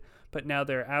connected, but now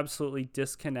they're absolutely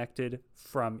disconnected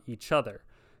from each other.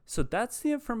 So that's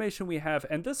the information we have,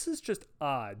 and this is just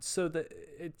odd. So that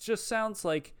it just sounds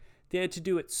like they had to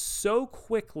do it so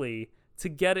quickly to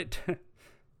get it.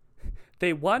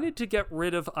 They wanted to get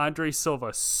rid of Andre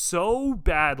Silva so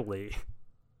badly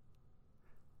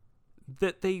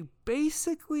that they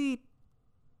basically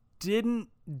didn't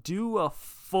do a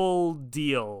full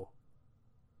deal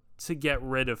to get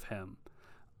rid of him.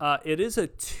 It is a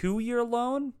 2-year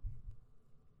loan,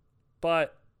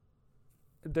 but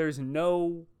there's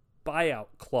no buyout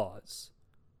clause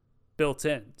built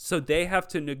in. So they have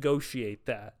to negotiate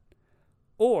that.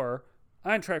 Or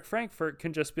Eintracht Frankfurt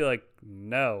can just be like,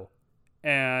 no.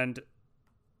 And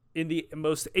in the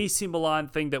most AC Milan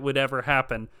thing that would ever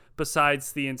happen,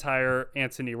 besides the entire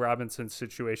Anthony Robinson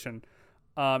situation,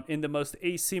 in the most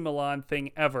AC Milan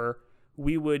thing ever,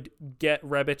 we would get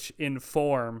Rebic in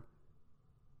form,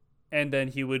 and then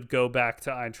he would go back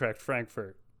to Eintracht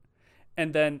Frankfurt.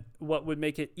 And then what would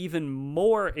make it even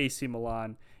more AC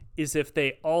Milan is if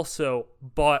they also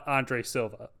bought Andre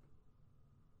Silva.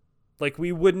 Like,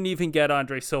 we wouldn't even get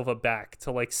Andre Silva back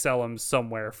to, like, sell him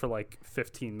somewhere for, like,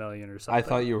 15 million or something. I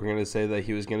thought you were going to say that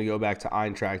he was going to go back to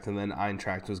Eintracht, and then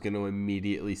Eintracht was going to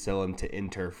immediately sell him to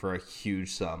Inter for a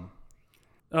huge sum.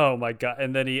 Oh my god!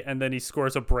 And then he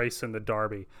scores a brace in the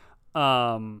derby.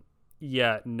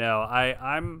 Yeah, no,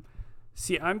 I'm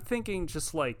thinking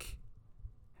just like,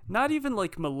 not even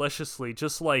like maliciously,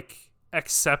 just like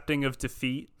accepting of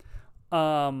defeat.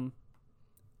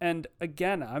 And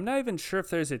again, I'm not even sure if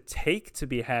there's a take to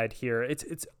be had here.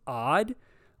 It's odd.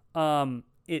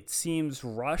 It seems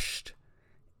rushed.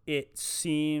 It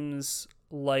seems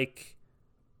like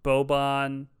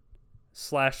Boban /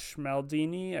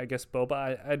 Maldini. I guess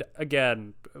Boba.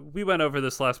 Again, we went over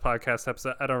this last podcast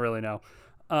episode. I don't really know.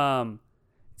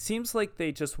 It seems like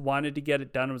they just wanted to get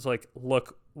it done. It was like,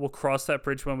 look, we'll cross that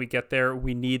bridge when we get there.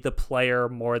 We need the player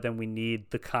more than we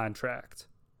need the contract,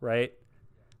 right?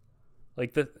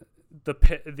 Like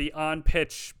the on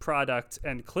pitch product,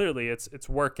 and clearly it's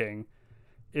working,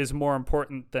 is more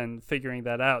important than figuring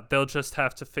that out. They'll just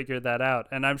have to figure that out.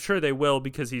 And I'm sure they will,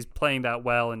 because he's playing that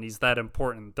well and he's that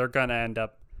important. They're going to end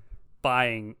up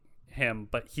buying him,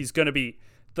 but he's going to be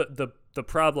the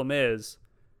problem is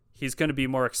he's going to be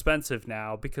more expensive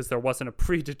now, because there wasn't a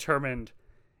predetermined,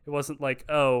 it wasn't like,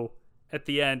 oh, at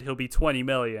the end he'll be 20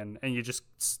 million and you just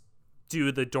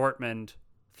do the Dortmund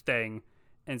thing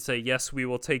and say, yes, we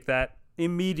will take that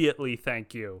immediately.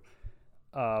 Thank you.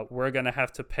 We're going to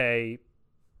have to pay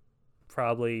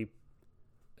probably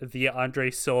the Andre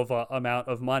Silva amount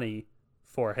of money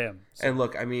for him. So. And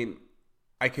look, I mean,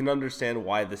 I can understand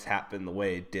why this happened the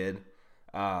way it did.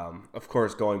 Of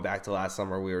course, going back to last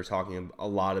summer, we were talking a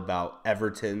lot about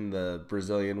Everton, the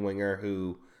Brazilian winger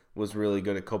who was really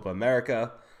good at Copa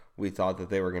America. We thought that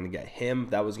they were going to get him.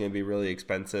 That was going to be really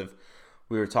expensive.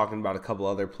 We were talking about a couple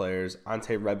other players.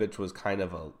 Ante Rebic was kind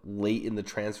of a late in the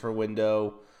transfer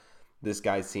window. This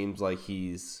guy seems like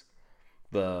he's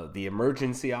the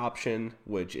emergency option,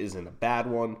 which isn't a bad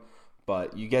one,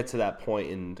 but you get to that point,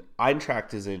 and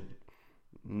Eintracht isn't.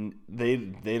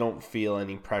 They don't feel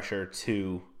any pressure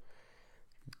to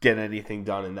get anything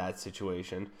done in that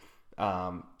situation.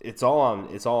 It's all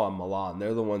on Milan.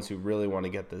 They're the ones who really want to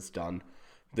get this done.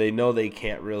 They know they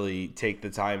can't really take the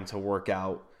time to work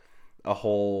out a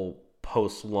whole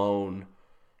post-loan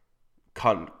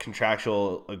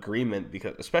contractual agreement,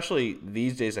 because especially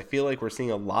these days, I feel like we're seeing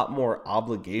a lot more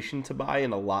obligation to buy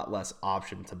and a lot less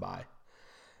option to buy.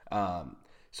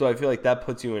 So I feel like that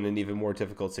puts you in an even more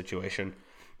difficult situation.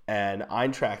 And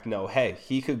Eintracht know, hey,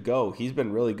 he could go. He's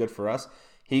been really good for us.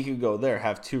 He could go there,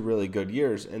 have 2 really good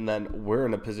years, and then we're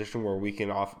in a position where we can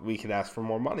ask for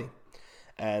more money.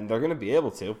 And they're going to be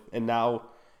able to. And now,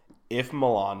 if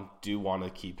Milan do want to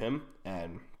keep him,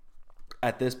 and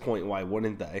at this point, why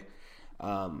wouldn't they?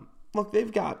 Look,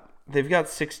 they've got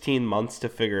 16 months to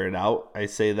figure it out. I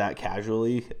say that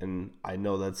casually, and I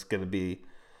know that's going to be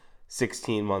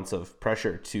 16 months of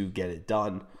pressure to get it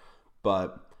done.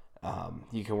 But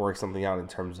you can work something out in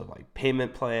terms of like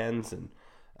payment plans, and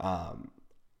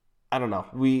I don't know.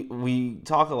 We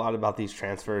talk a lot about these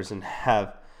transfers and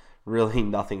have really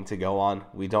nothing to go on.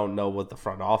 We don't know what the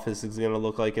front office is going to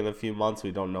look like in a few months.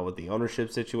 We don't know what the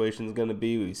ownership situation is going to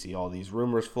be. We see all these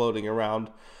rumors floating around.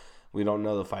 We don't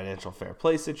know the financial fair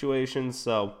play situation.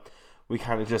 So we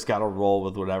kind of just got to roll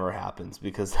with whatever happens,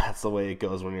 because that's the way it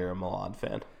goes when you're a Milan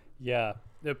fan. Yeah,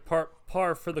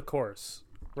 par for the course,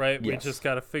 right? Yes. We just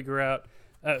got to figure out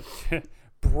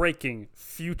breaking,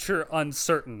 future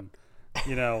uncertain,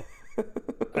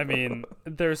 I mean,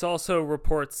 there's also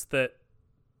reports that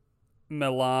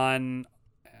Milan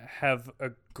have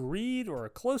agreed or are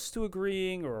close to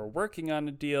agreeing or are working on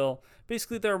a deal.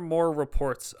 Basically, there are more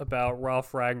reports about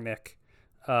Ralf Rangnick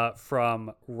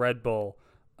from Red Bull,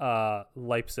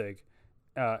 Leipzig,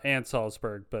 and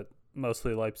Salzburg, but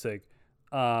mostly Leipzig.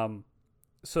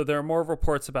 So there are more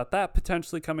reports about that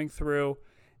potentially coming through.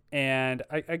 And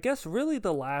I guess really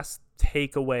the last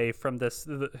takeaway from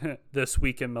this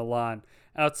week in Milan,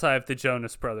 outside of the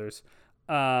Jonas Brothers,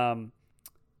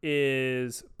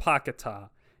 is Paquetá.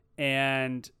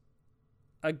 And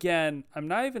again, I'm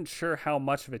not even sure how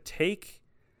much of a take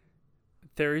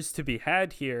there is to be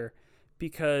had here,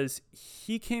 because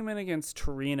he came in against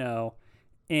Torino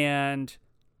and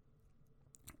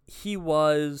he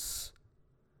was,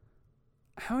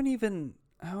 I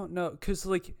don't know, because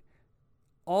like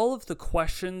all of the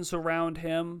questions around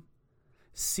him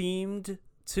seemed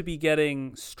to be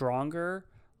getting stronger.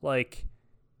 Like,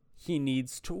 he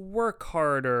needs to work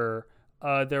harder.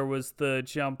 There was the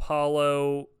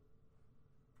Giampaolo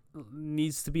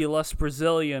needs to be less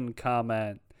Brazilian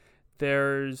comment.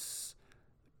 There's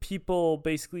people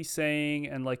basically saying,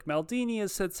 and like Maldini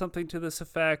has said something to this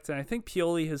effect, and I think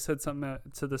Pioli has said something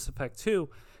to this effect too,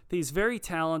 that he's very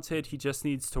talented, he just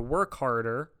needs to work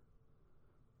harder,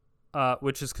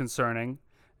 which is concerning.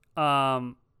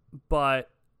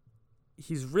 But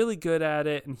he's really good at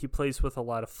it, and he plays with a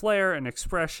lot of flair and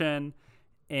expression,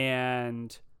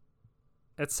 and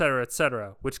et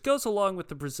cetera, which goes along with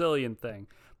the Brazilian thing.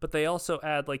 But they also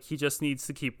add, like, he just needs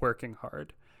to keep working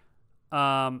hard.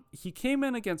 He came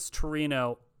in against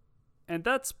Torino, and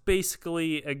that's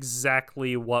basically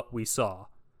exactly what we saw.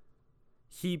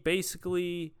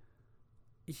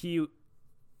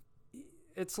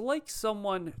 It's like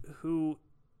someone who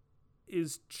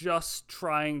is just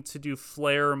trying to do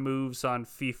flair moves on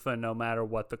FIFA no matter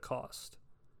what the cost.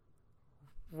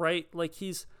 Right? Like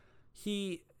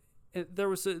there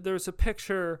was a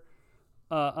picture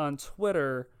on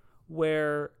Twitter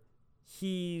where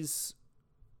he's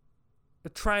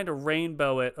trying to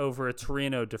rainbow it over a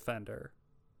Torino defender,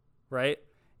 right?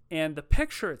 And the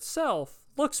picture itself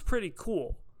looks pretty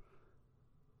cool.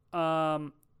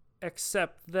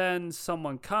 Except then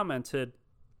someone commented,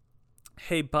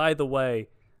 hey, by the way,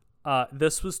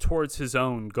 this was towards his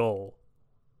own goal.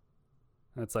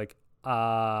 And it's like,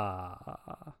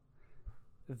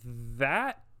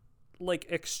 that like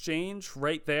exchange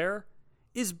right there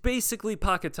is basically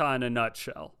Paquetá in a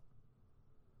nutshell.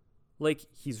 Like,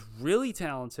 he's really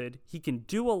talented. He can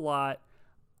do a lot.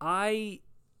 I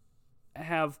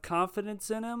have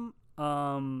confidence in him.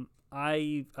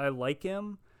 I like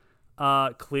him.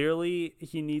 Clearly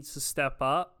he needs to step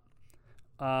up.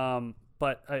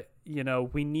 But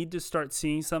we need to start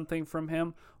seeing something from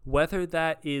him, whether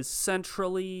that is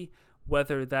centrally,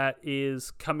 whether that is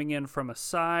coming in from a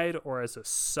side or as a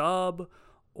sub,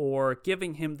 or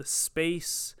giving him the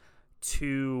space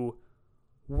to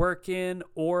work in,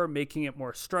 or making it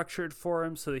more structured for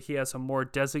him so that he has a more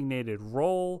designated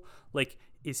role. Like,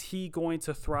 is he going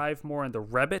to thrive more in the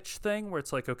Rebic thing where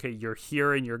it's like, okay, you're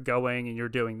here and you're going and you're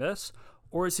doing this?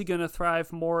 Or is he going to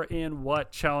thrive more in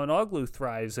what Çalhanoğlu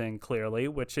thrives in, clearly,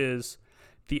 which is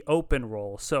the open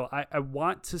role? So I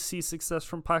want to see success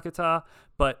from Paquetá,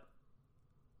 but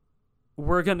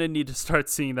we're going to need to start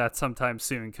seeing that sometime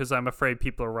soon, because I'm afraid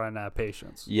people are running out of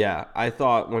patience. Yeah, I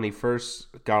thought when he first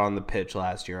got on the pitch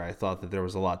last year, I thought that there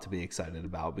was a lot to be excited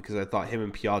about, because I thought him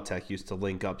and Piatek used to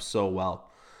link up so well.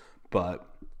 But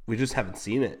we just haven't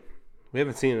seen it. We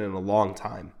haven't seen it in a long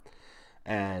time.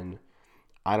 And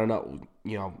I don't know,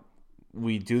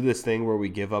 we do this thing where we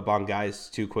give up on guys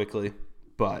too quickly,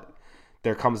 but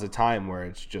there comes a time where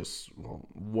it's just, well,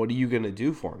 what are you going to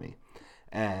do for me?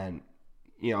 And,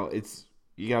 you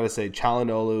got to say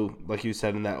Çalhanoğlu, like you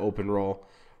said, in that open role,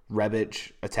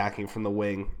 Rebic attacking from the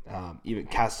wing. Even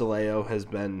Castillejo has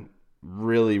been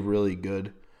really, really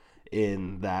good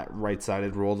in that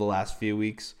right-sided role the last few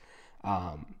weeks.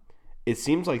 It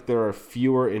seems like there are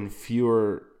fewer and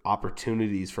fewer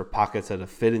opportunities for Paquetá to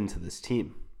fit into this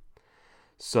team.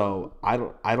 So I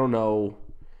don't know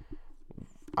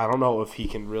if he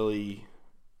can really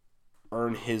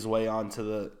earn his way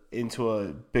into a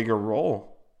bigger role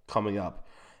coming up.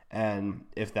 And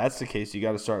if that's the case, you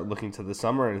got to start looking to the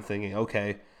summer and thinking,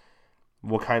 okay,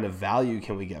 what kind of value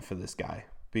can we get for this guy?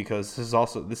 Because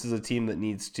this is a team that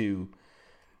needs to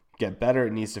get better.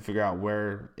 It needs to figure out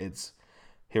where its,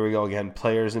 here we go again,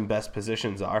 players in best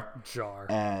positions are. Jar.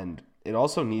 And it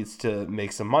also needs to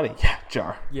make some money. Yeah,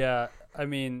 Jar. Yeah, I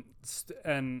mean,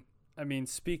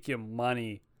 speaking of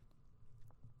money,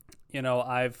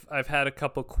 I've had a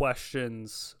couple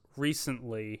questions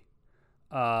recently,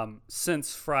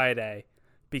 since Friday,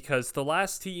 because the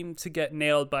last team to get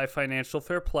nailed by financial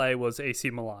fair play was AC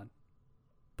Milan,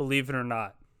 believe it or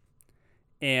not.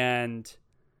 And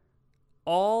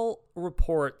all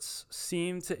reports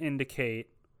seem to indicate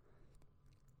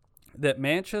that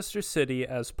Manchester City,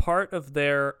 as part of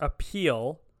their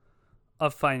appeal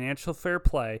of financial fair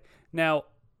play. Now,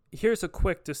 here's a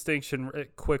quick distinction,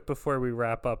 quick before we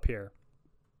wrap up here.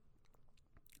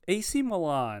 AC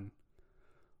Milan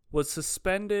was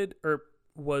suspended or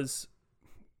was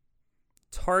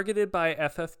targeted by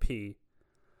FFP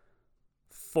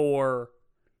for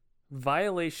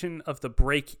violation of the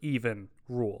break-even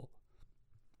rule,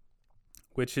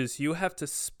 which is you have to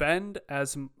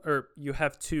you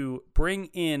have to bring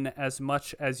in as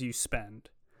much as you spend.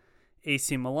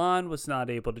 AC Milan was not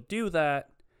able to do that,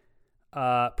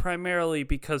 primarily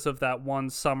because of that one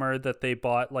summer that they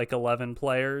bought like 11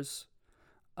 players.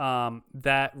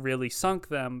 That really sunk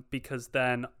them, because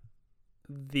then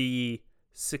the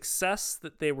success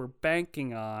that they were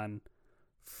banking on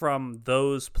from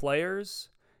those players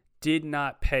did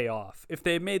not pay off. If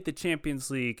they made the Champions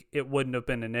League, it wouldn't have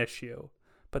been an issue,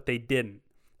 but they didn't.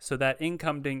 So that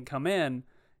income didn't come in,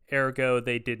 ergo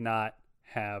they did not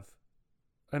have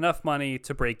enough money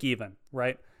to break even,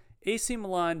 right? AC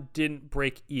Milan didn't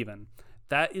break even.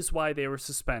 That is why they were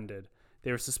suspended.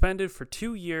 They were suspended for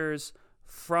 2 years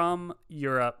from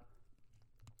Europe.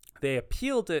 They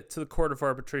appealed it to the Court of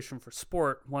Arbitration for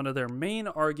Sport. One of their main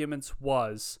arguments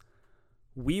was,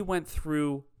 we went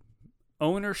through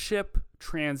ownership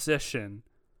transition.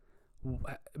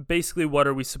 Basically, what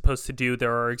are we supposed to do?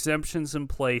 There are exemptions in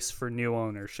place for new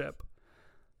ownership.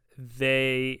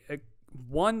 They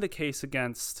won the case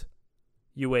against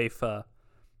UEFA.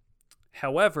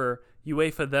 However,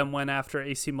 UEFA then went after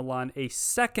AC Milan a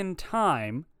second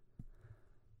time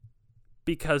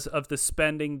because of the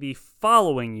spending the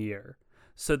following year.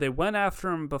 So they went after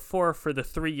them before for the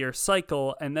 3-year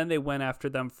cycle, and then they went after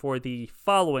them for the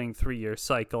following 3-year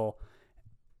cycle.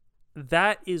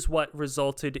 That is what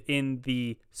resulted in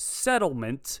the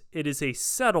settlement. It is a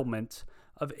settlement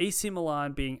of AC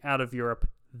Milan being out of Europe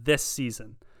this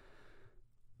season.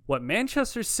 What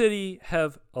Manchester City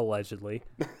have allegedly,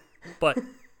 but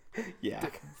yeah,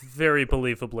 very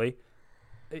believably,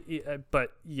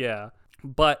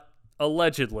 but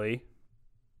allegedly,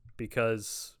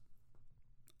 because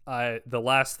the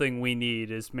last thing we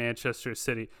need is Manchester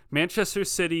City. Manchester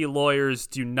City lawyers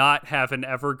do not have an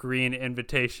evergreen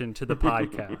invitation to the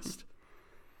podcast.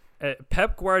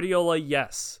 Pep Guardiola,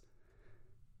 yes.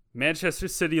 Manchester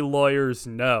City lawyers,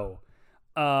 no.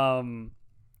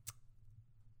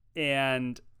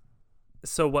 And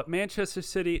so what Manchester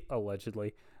City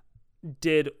allegedly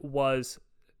did was,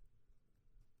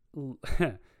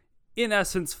 in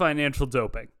essence, financial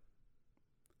doping.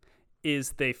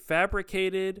 Is they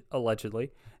fabricated,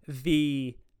 allegedly,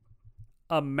 the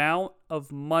amount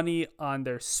of money on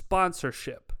their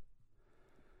sponsorship.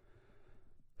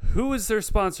 Who is their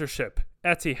sponsorship?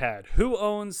 Etihad. Who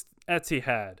owns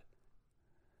Etihad?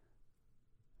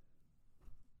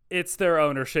 It's their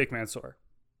owner, Sheikh Mansour.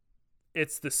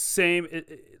 It's the same,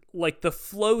 like the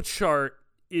flow chart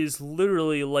is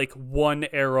literally like one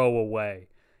arrow away.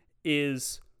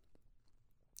 Is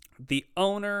the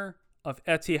owner of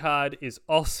Etihad is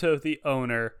also the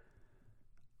owner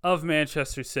of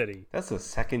Manchester City. That's the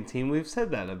second team we've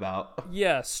said that about.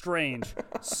 Yeah, strange.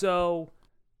 So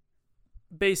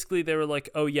basically they were like,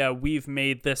 oh yeah, we've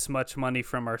made this much money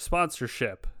from our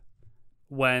sponsorship,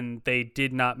 when they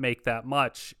did not make that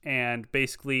much. And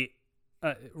basically,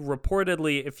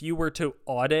 reportedly, if you were to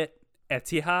audit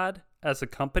Etihad as a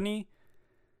company,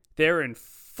 they're in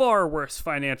far worse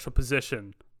financial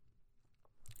position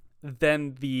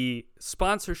than the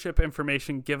sponsorship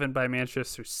information given by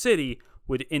Manchester City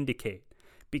would indicate.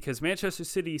 Because Manchester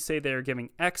City say they're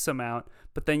giving X amount,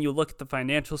 but then you look at the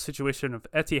financial situation of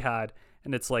Etihad,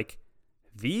 and it's like,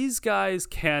 these guys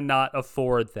cannot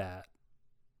afford that.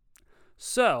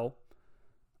 So,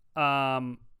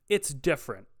 it's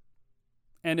different.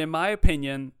 And in my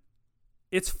opinion,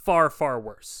 it's far, far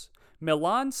worse.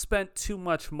 Milan spent too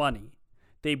much money.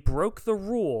 They broke the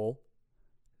rule,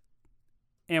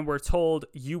 and were told,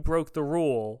 you broke the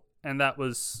rule, And that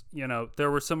was,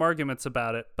 there were some arguments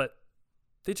about it, but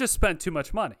they just spent too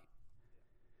much money.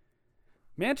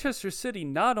 Manchester City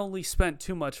not only spent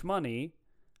too much money,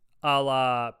 a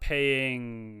la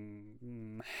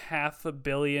paying $500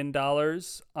 million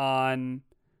on,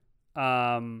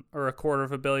 or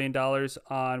 $250 million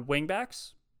on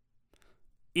wingbacks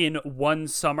in one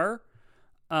summer.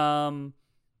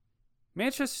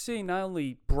 Manchester City not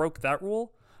only broke that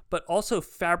rule, but also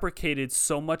fabricated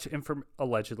so much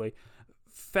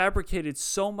fabricated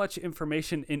so much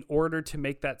information in order to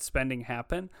make that spending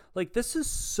happen. Like, this is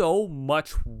so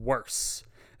much worse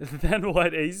than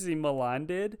what AC Milan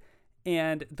did.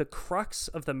 And the crux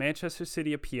of the Manchester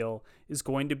City appeal is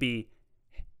going to be,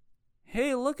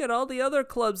 hey, look at all the other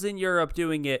clubs in Europe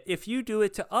doing it. If you do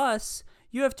it to us,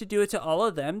 you have to do it to all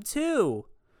of them too.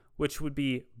 Which would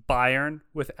be Bayern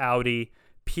with Audi,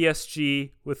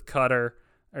 PSG with Qatar,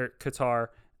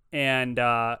 and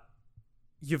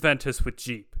Juventus with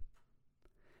Jeep.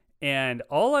 And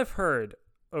all I've heard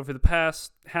over the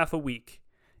past half a week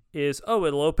is,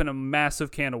 it'll open a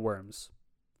massive can of worms.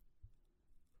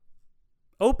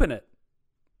 Open it.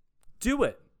 Do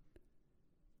it.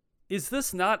 Is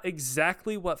this not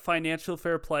exactly what financial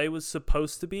fair play was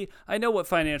supposed to be? I know what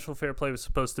financial fair play was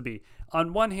supposed to be.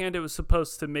 On one hand, it was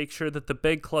supposed to make sure that the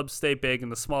big clubs stay big and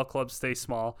the small clubs stay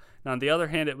small. And on the other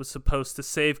hand, it was supposed to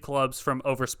save clubs from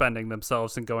overspending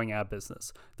themselves and going out of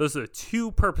business. Those are the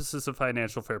two purposes of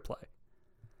financial fair play.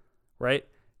 Right?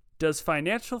 Does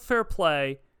financial fair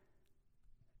play,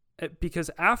 because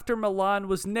after Milan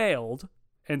was nailed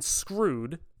and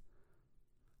screwed,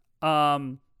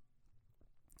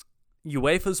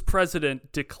 UEFA's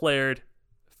president declared,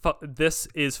 this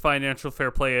is financial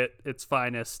fair play at its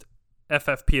finest.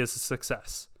 FFP is a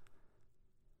success.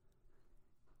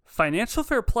 Financial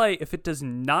fair play, if it does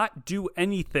not do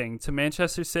anything to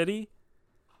Manchester City,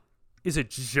 is a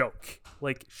joke.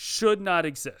 Like, should not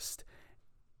exist.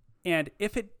 And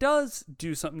if it does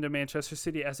do something to Manchester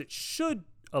City, as it should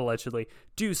allegedly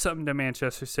do something to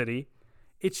Manchester City,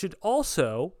 it should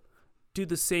also do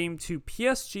the same to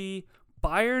PSG,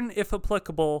 Bayern, if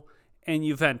applicable, and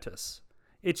Juventus.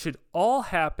 It should all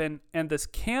happen, and this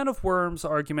can of worms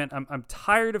argument, I'm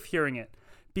tired of hearing it,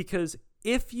 because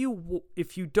if you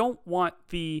don't want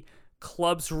the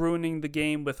clubs ruining the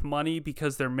game with money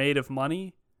because they're made of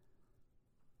money,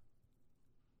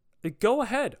 go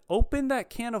ahead, open that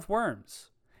can of worms.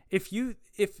 If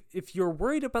you're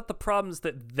worried about the problems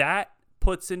that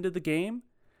puts into the game,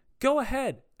 go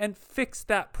ahead and fix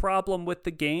that problem with the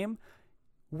game,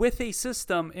 with a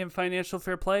system in financial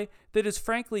fair play that is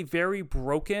frankly very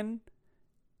broken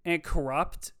and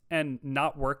corrupt and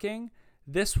not working.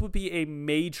 This would be a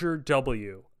major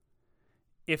W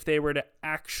if they were to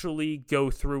actually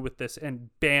go through with this and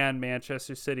ban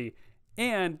Manchester City.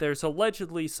 And there's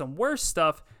allegedly some worse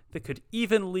stuff that could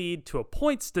even lead to a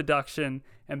points deduction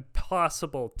and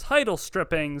possible title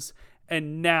strippings.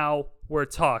 And now we're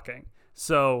talking.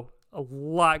 So a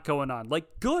lot going on.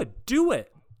 Like, good, do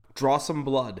it. Draw some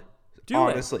blood.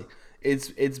 Honestly,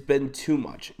 it's been too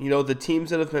much. The teams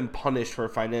that have been punished for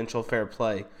financial fair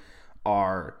play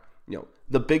are,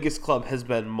 the biggest club has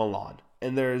been Milan,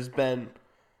 and there's been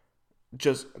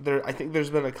I think there's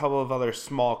been a couple of other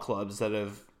small clubs that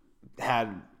have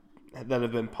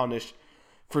been punished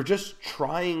for just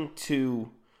trying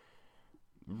to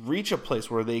reach a place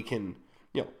where they can,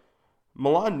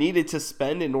 Milan needed to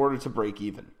spend in order to break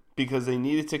even because they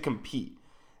needed to compete.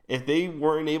 If they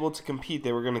weren't able to compete,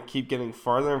 they were going to keep getting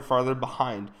farther and farther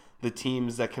behind the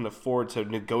teams that can afford to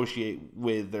negotiate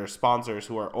with their sponsors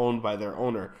who are owned by their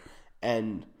owner.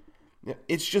 And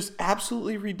it's just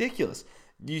absolutely ridiculous.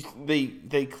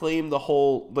 They claim the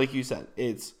whole, like you said,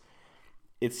 it's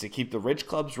to keep the rich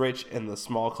clubs rich and the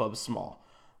small clubs small.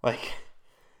 Like,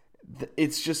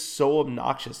 it's just so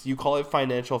obnoxious. You call it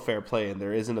financial fair play, and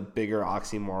there isn't a bigger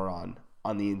oxymoron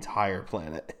on the entire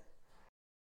planet.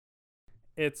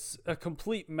 It's a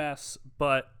complete mess,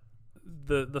 but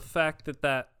the fact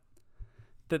that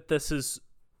this is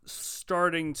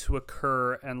starting to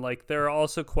occur, and like there are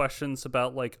also questions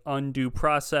about like undue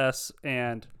process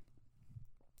and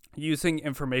using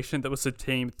information that was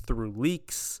obtained through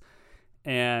leaks,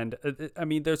 and I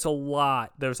mean there's a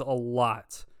lot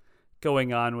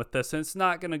going on with this, and it's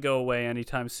not going to go away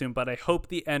anytime soon. But I hope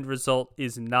the end result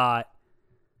is not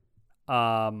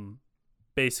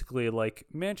basically like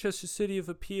Manchester City have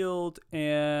appealed,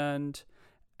 and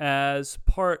as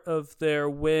part of their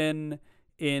win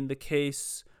in the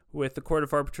case with the Court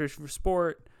of Arbitration for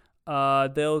Sport,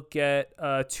 they'll get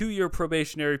a 2-year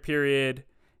probationary period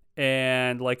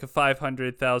and like a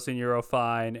 €500,000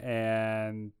 fine,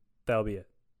 and that'll be it.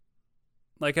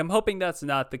 Like, I'm hoping that's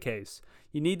not the case.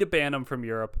 You need to ban him from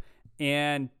Europe,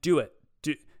 and do it.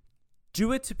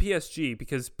 Do it to PSG,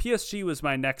 because PSG was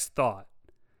my next thought.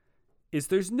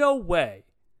 There's no way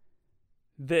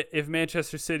that if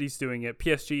Manchester City's doing it,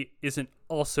 PSG isn't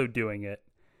also doing it.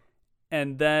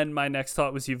 And then my next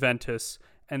thought was Juventus.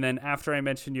 And then after I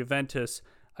mentioned Juventus,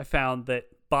 I found that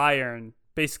Bayern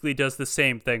basically does the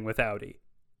same thing with Audi.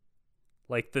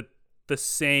 Like the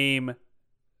same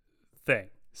thing.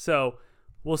 So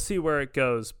we'll see where it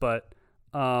goes. But,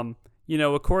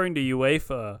 according to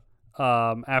UEFA,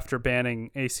 after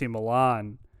banning AC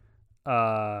Milan,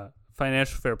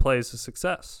 financial fair play is a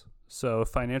success. So if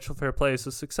financial fair play is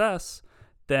a success,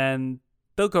 then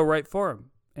they'll go right for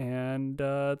him. And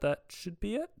that should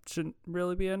be it. Shouldn't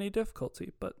really be any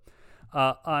difficulty. But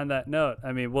on that note,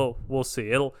 I mean, we'll see.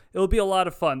 It'll be a lot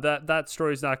of fun. That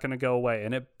story's not going to go away,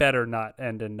 and it better not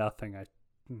end in nothing.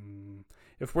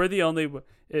 If we're the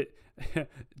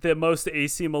most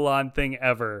AC Milan thing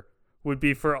ever would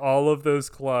be for all of those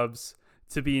clubs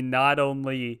to be not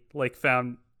only like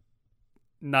found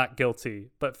not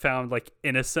guilty, but found like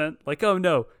innocent. Like, oh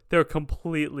no, they're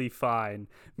completely fine.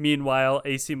 Meanwhile,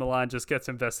 AC Milan just gets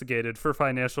investigated for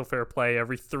financial fair play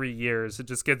every 3 years. It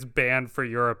just gets banned for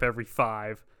Europe every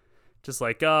 5. Just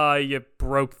like, you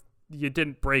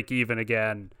didn't break even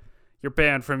again. You're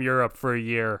banned from Europe for a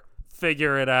year.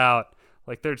 Figure it out.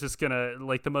 Like, they're just gonna,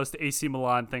 like, the most AC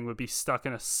Milan thing would be stuck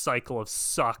in a cycle of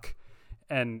suck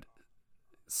and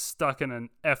stuck in an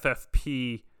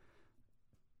FFP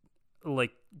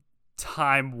like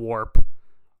time warp.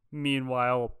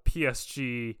 Meanwhile,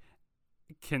 PSG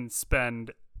can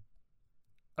spend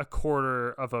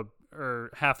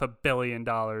 $250 million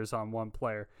on one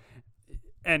player.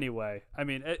 Anyway, I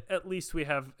mean, at least we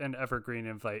have an evergreen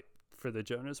invite for the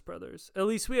Jonas Brothers. At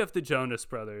least we have the Jonas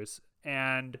Brothers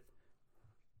and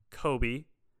Kobe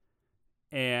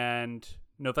and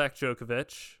Novak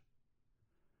Djokovic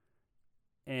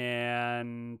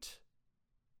and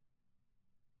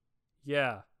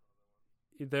yeah,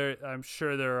 I'm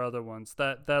sure there are other ones.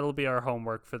 That'll be our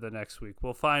homework for the next week.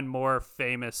 We'll find more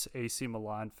famous AC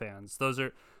Milan fans. Those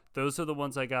are the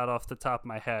ones I got off the top of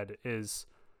my head. Is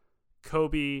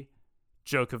Kobe,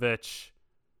 Djokovic,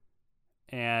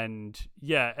 and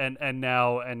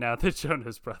now the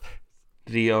Jonas Brothers.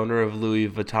 The owner of Louis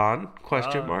Vuitton?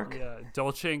 Question mark. Yeah,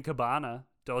 Dolce and Gabbana.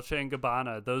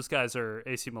 Those guys are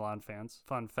AC Milan fans.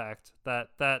 Fun fact.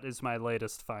 That is my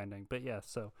latest finding. But yeah,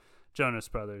 so Jonas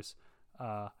Brothers.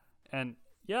 And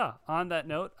yeah, on that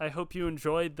note, I hope you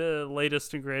enjoyed the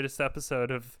latest and greatest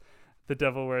episode of The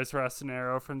Devil Wears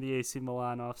Rossonero from the AC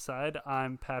Milan Offside.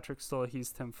 I'm Patrick Stoll.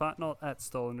 He's Tim Fontenot at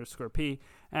Stoll_P,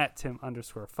 at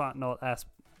Tim_Fontenot,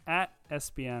 at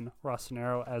SBN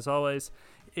Rossonero, as always,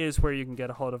 is where you can get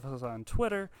a hold of us on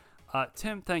Twitter.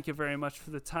 Tim, thank you very much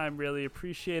for the time. Really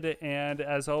appreciate it. And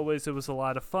as always, it was a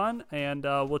lot of fun, and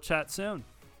we'll chat soon.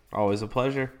 Always a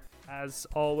pleasure. As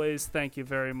always, thank you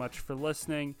very much for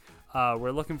listening.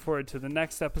 We're looking forward to the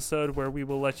next episode where we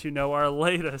will let you know our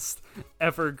latest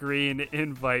evergreen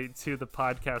invite to the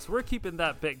podcast. We're keeping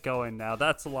that bit going now.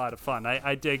 That's a lot of fun.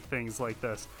 I dig things like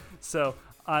this. So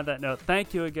on that note,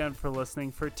 thank you again for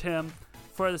listening. For Tim,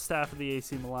 for the staff of the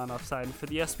AC Milan Offside, and for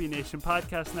the SB Nation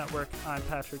Podcast Network, I'm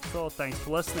Patrick Stoll. Thanks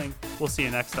for listening. We'll see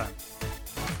you next time.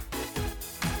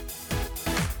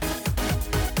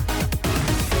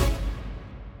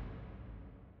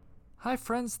 Hi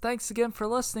friends, thanks again for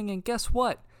listening, and guess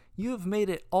what? You have made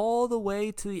it all the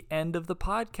way to the end of the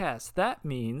podcast. That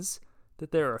means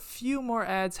that there are a few more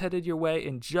ads headed your way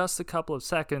in just a couple of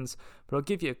seconds, but I'll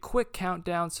give you a quick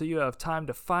countdown so you have time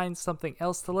to find something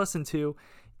else to listen to,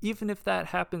 even if that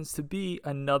happens to be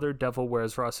another Devil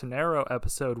Wears Rossonero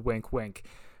episode, wink wink.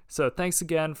 So thanks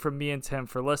again from me and Tim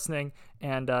for listening,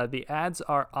 and the ads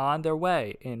are on their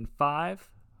way in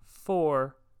 5,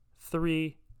 4,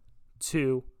 3,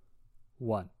 2,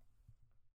 1.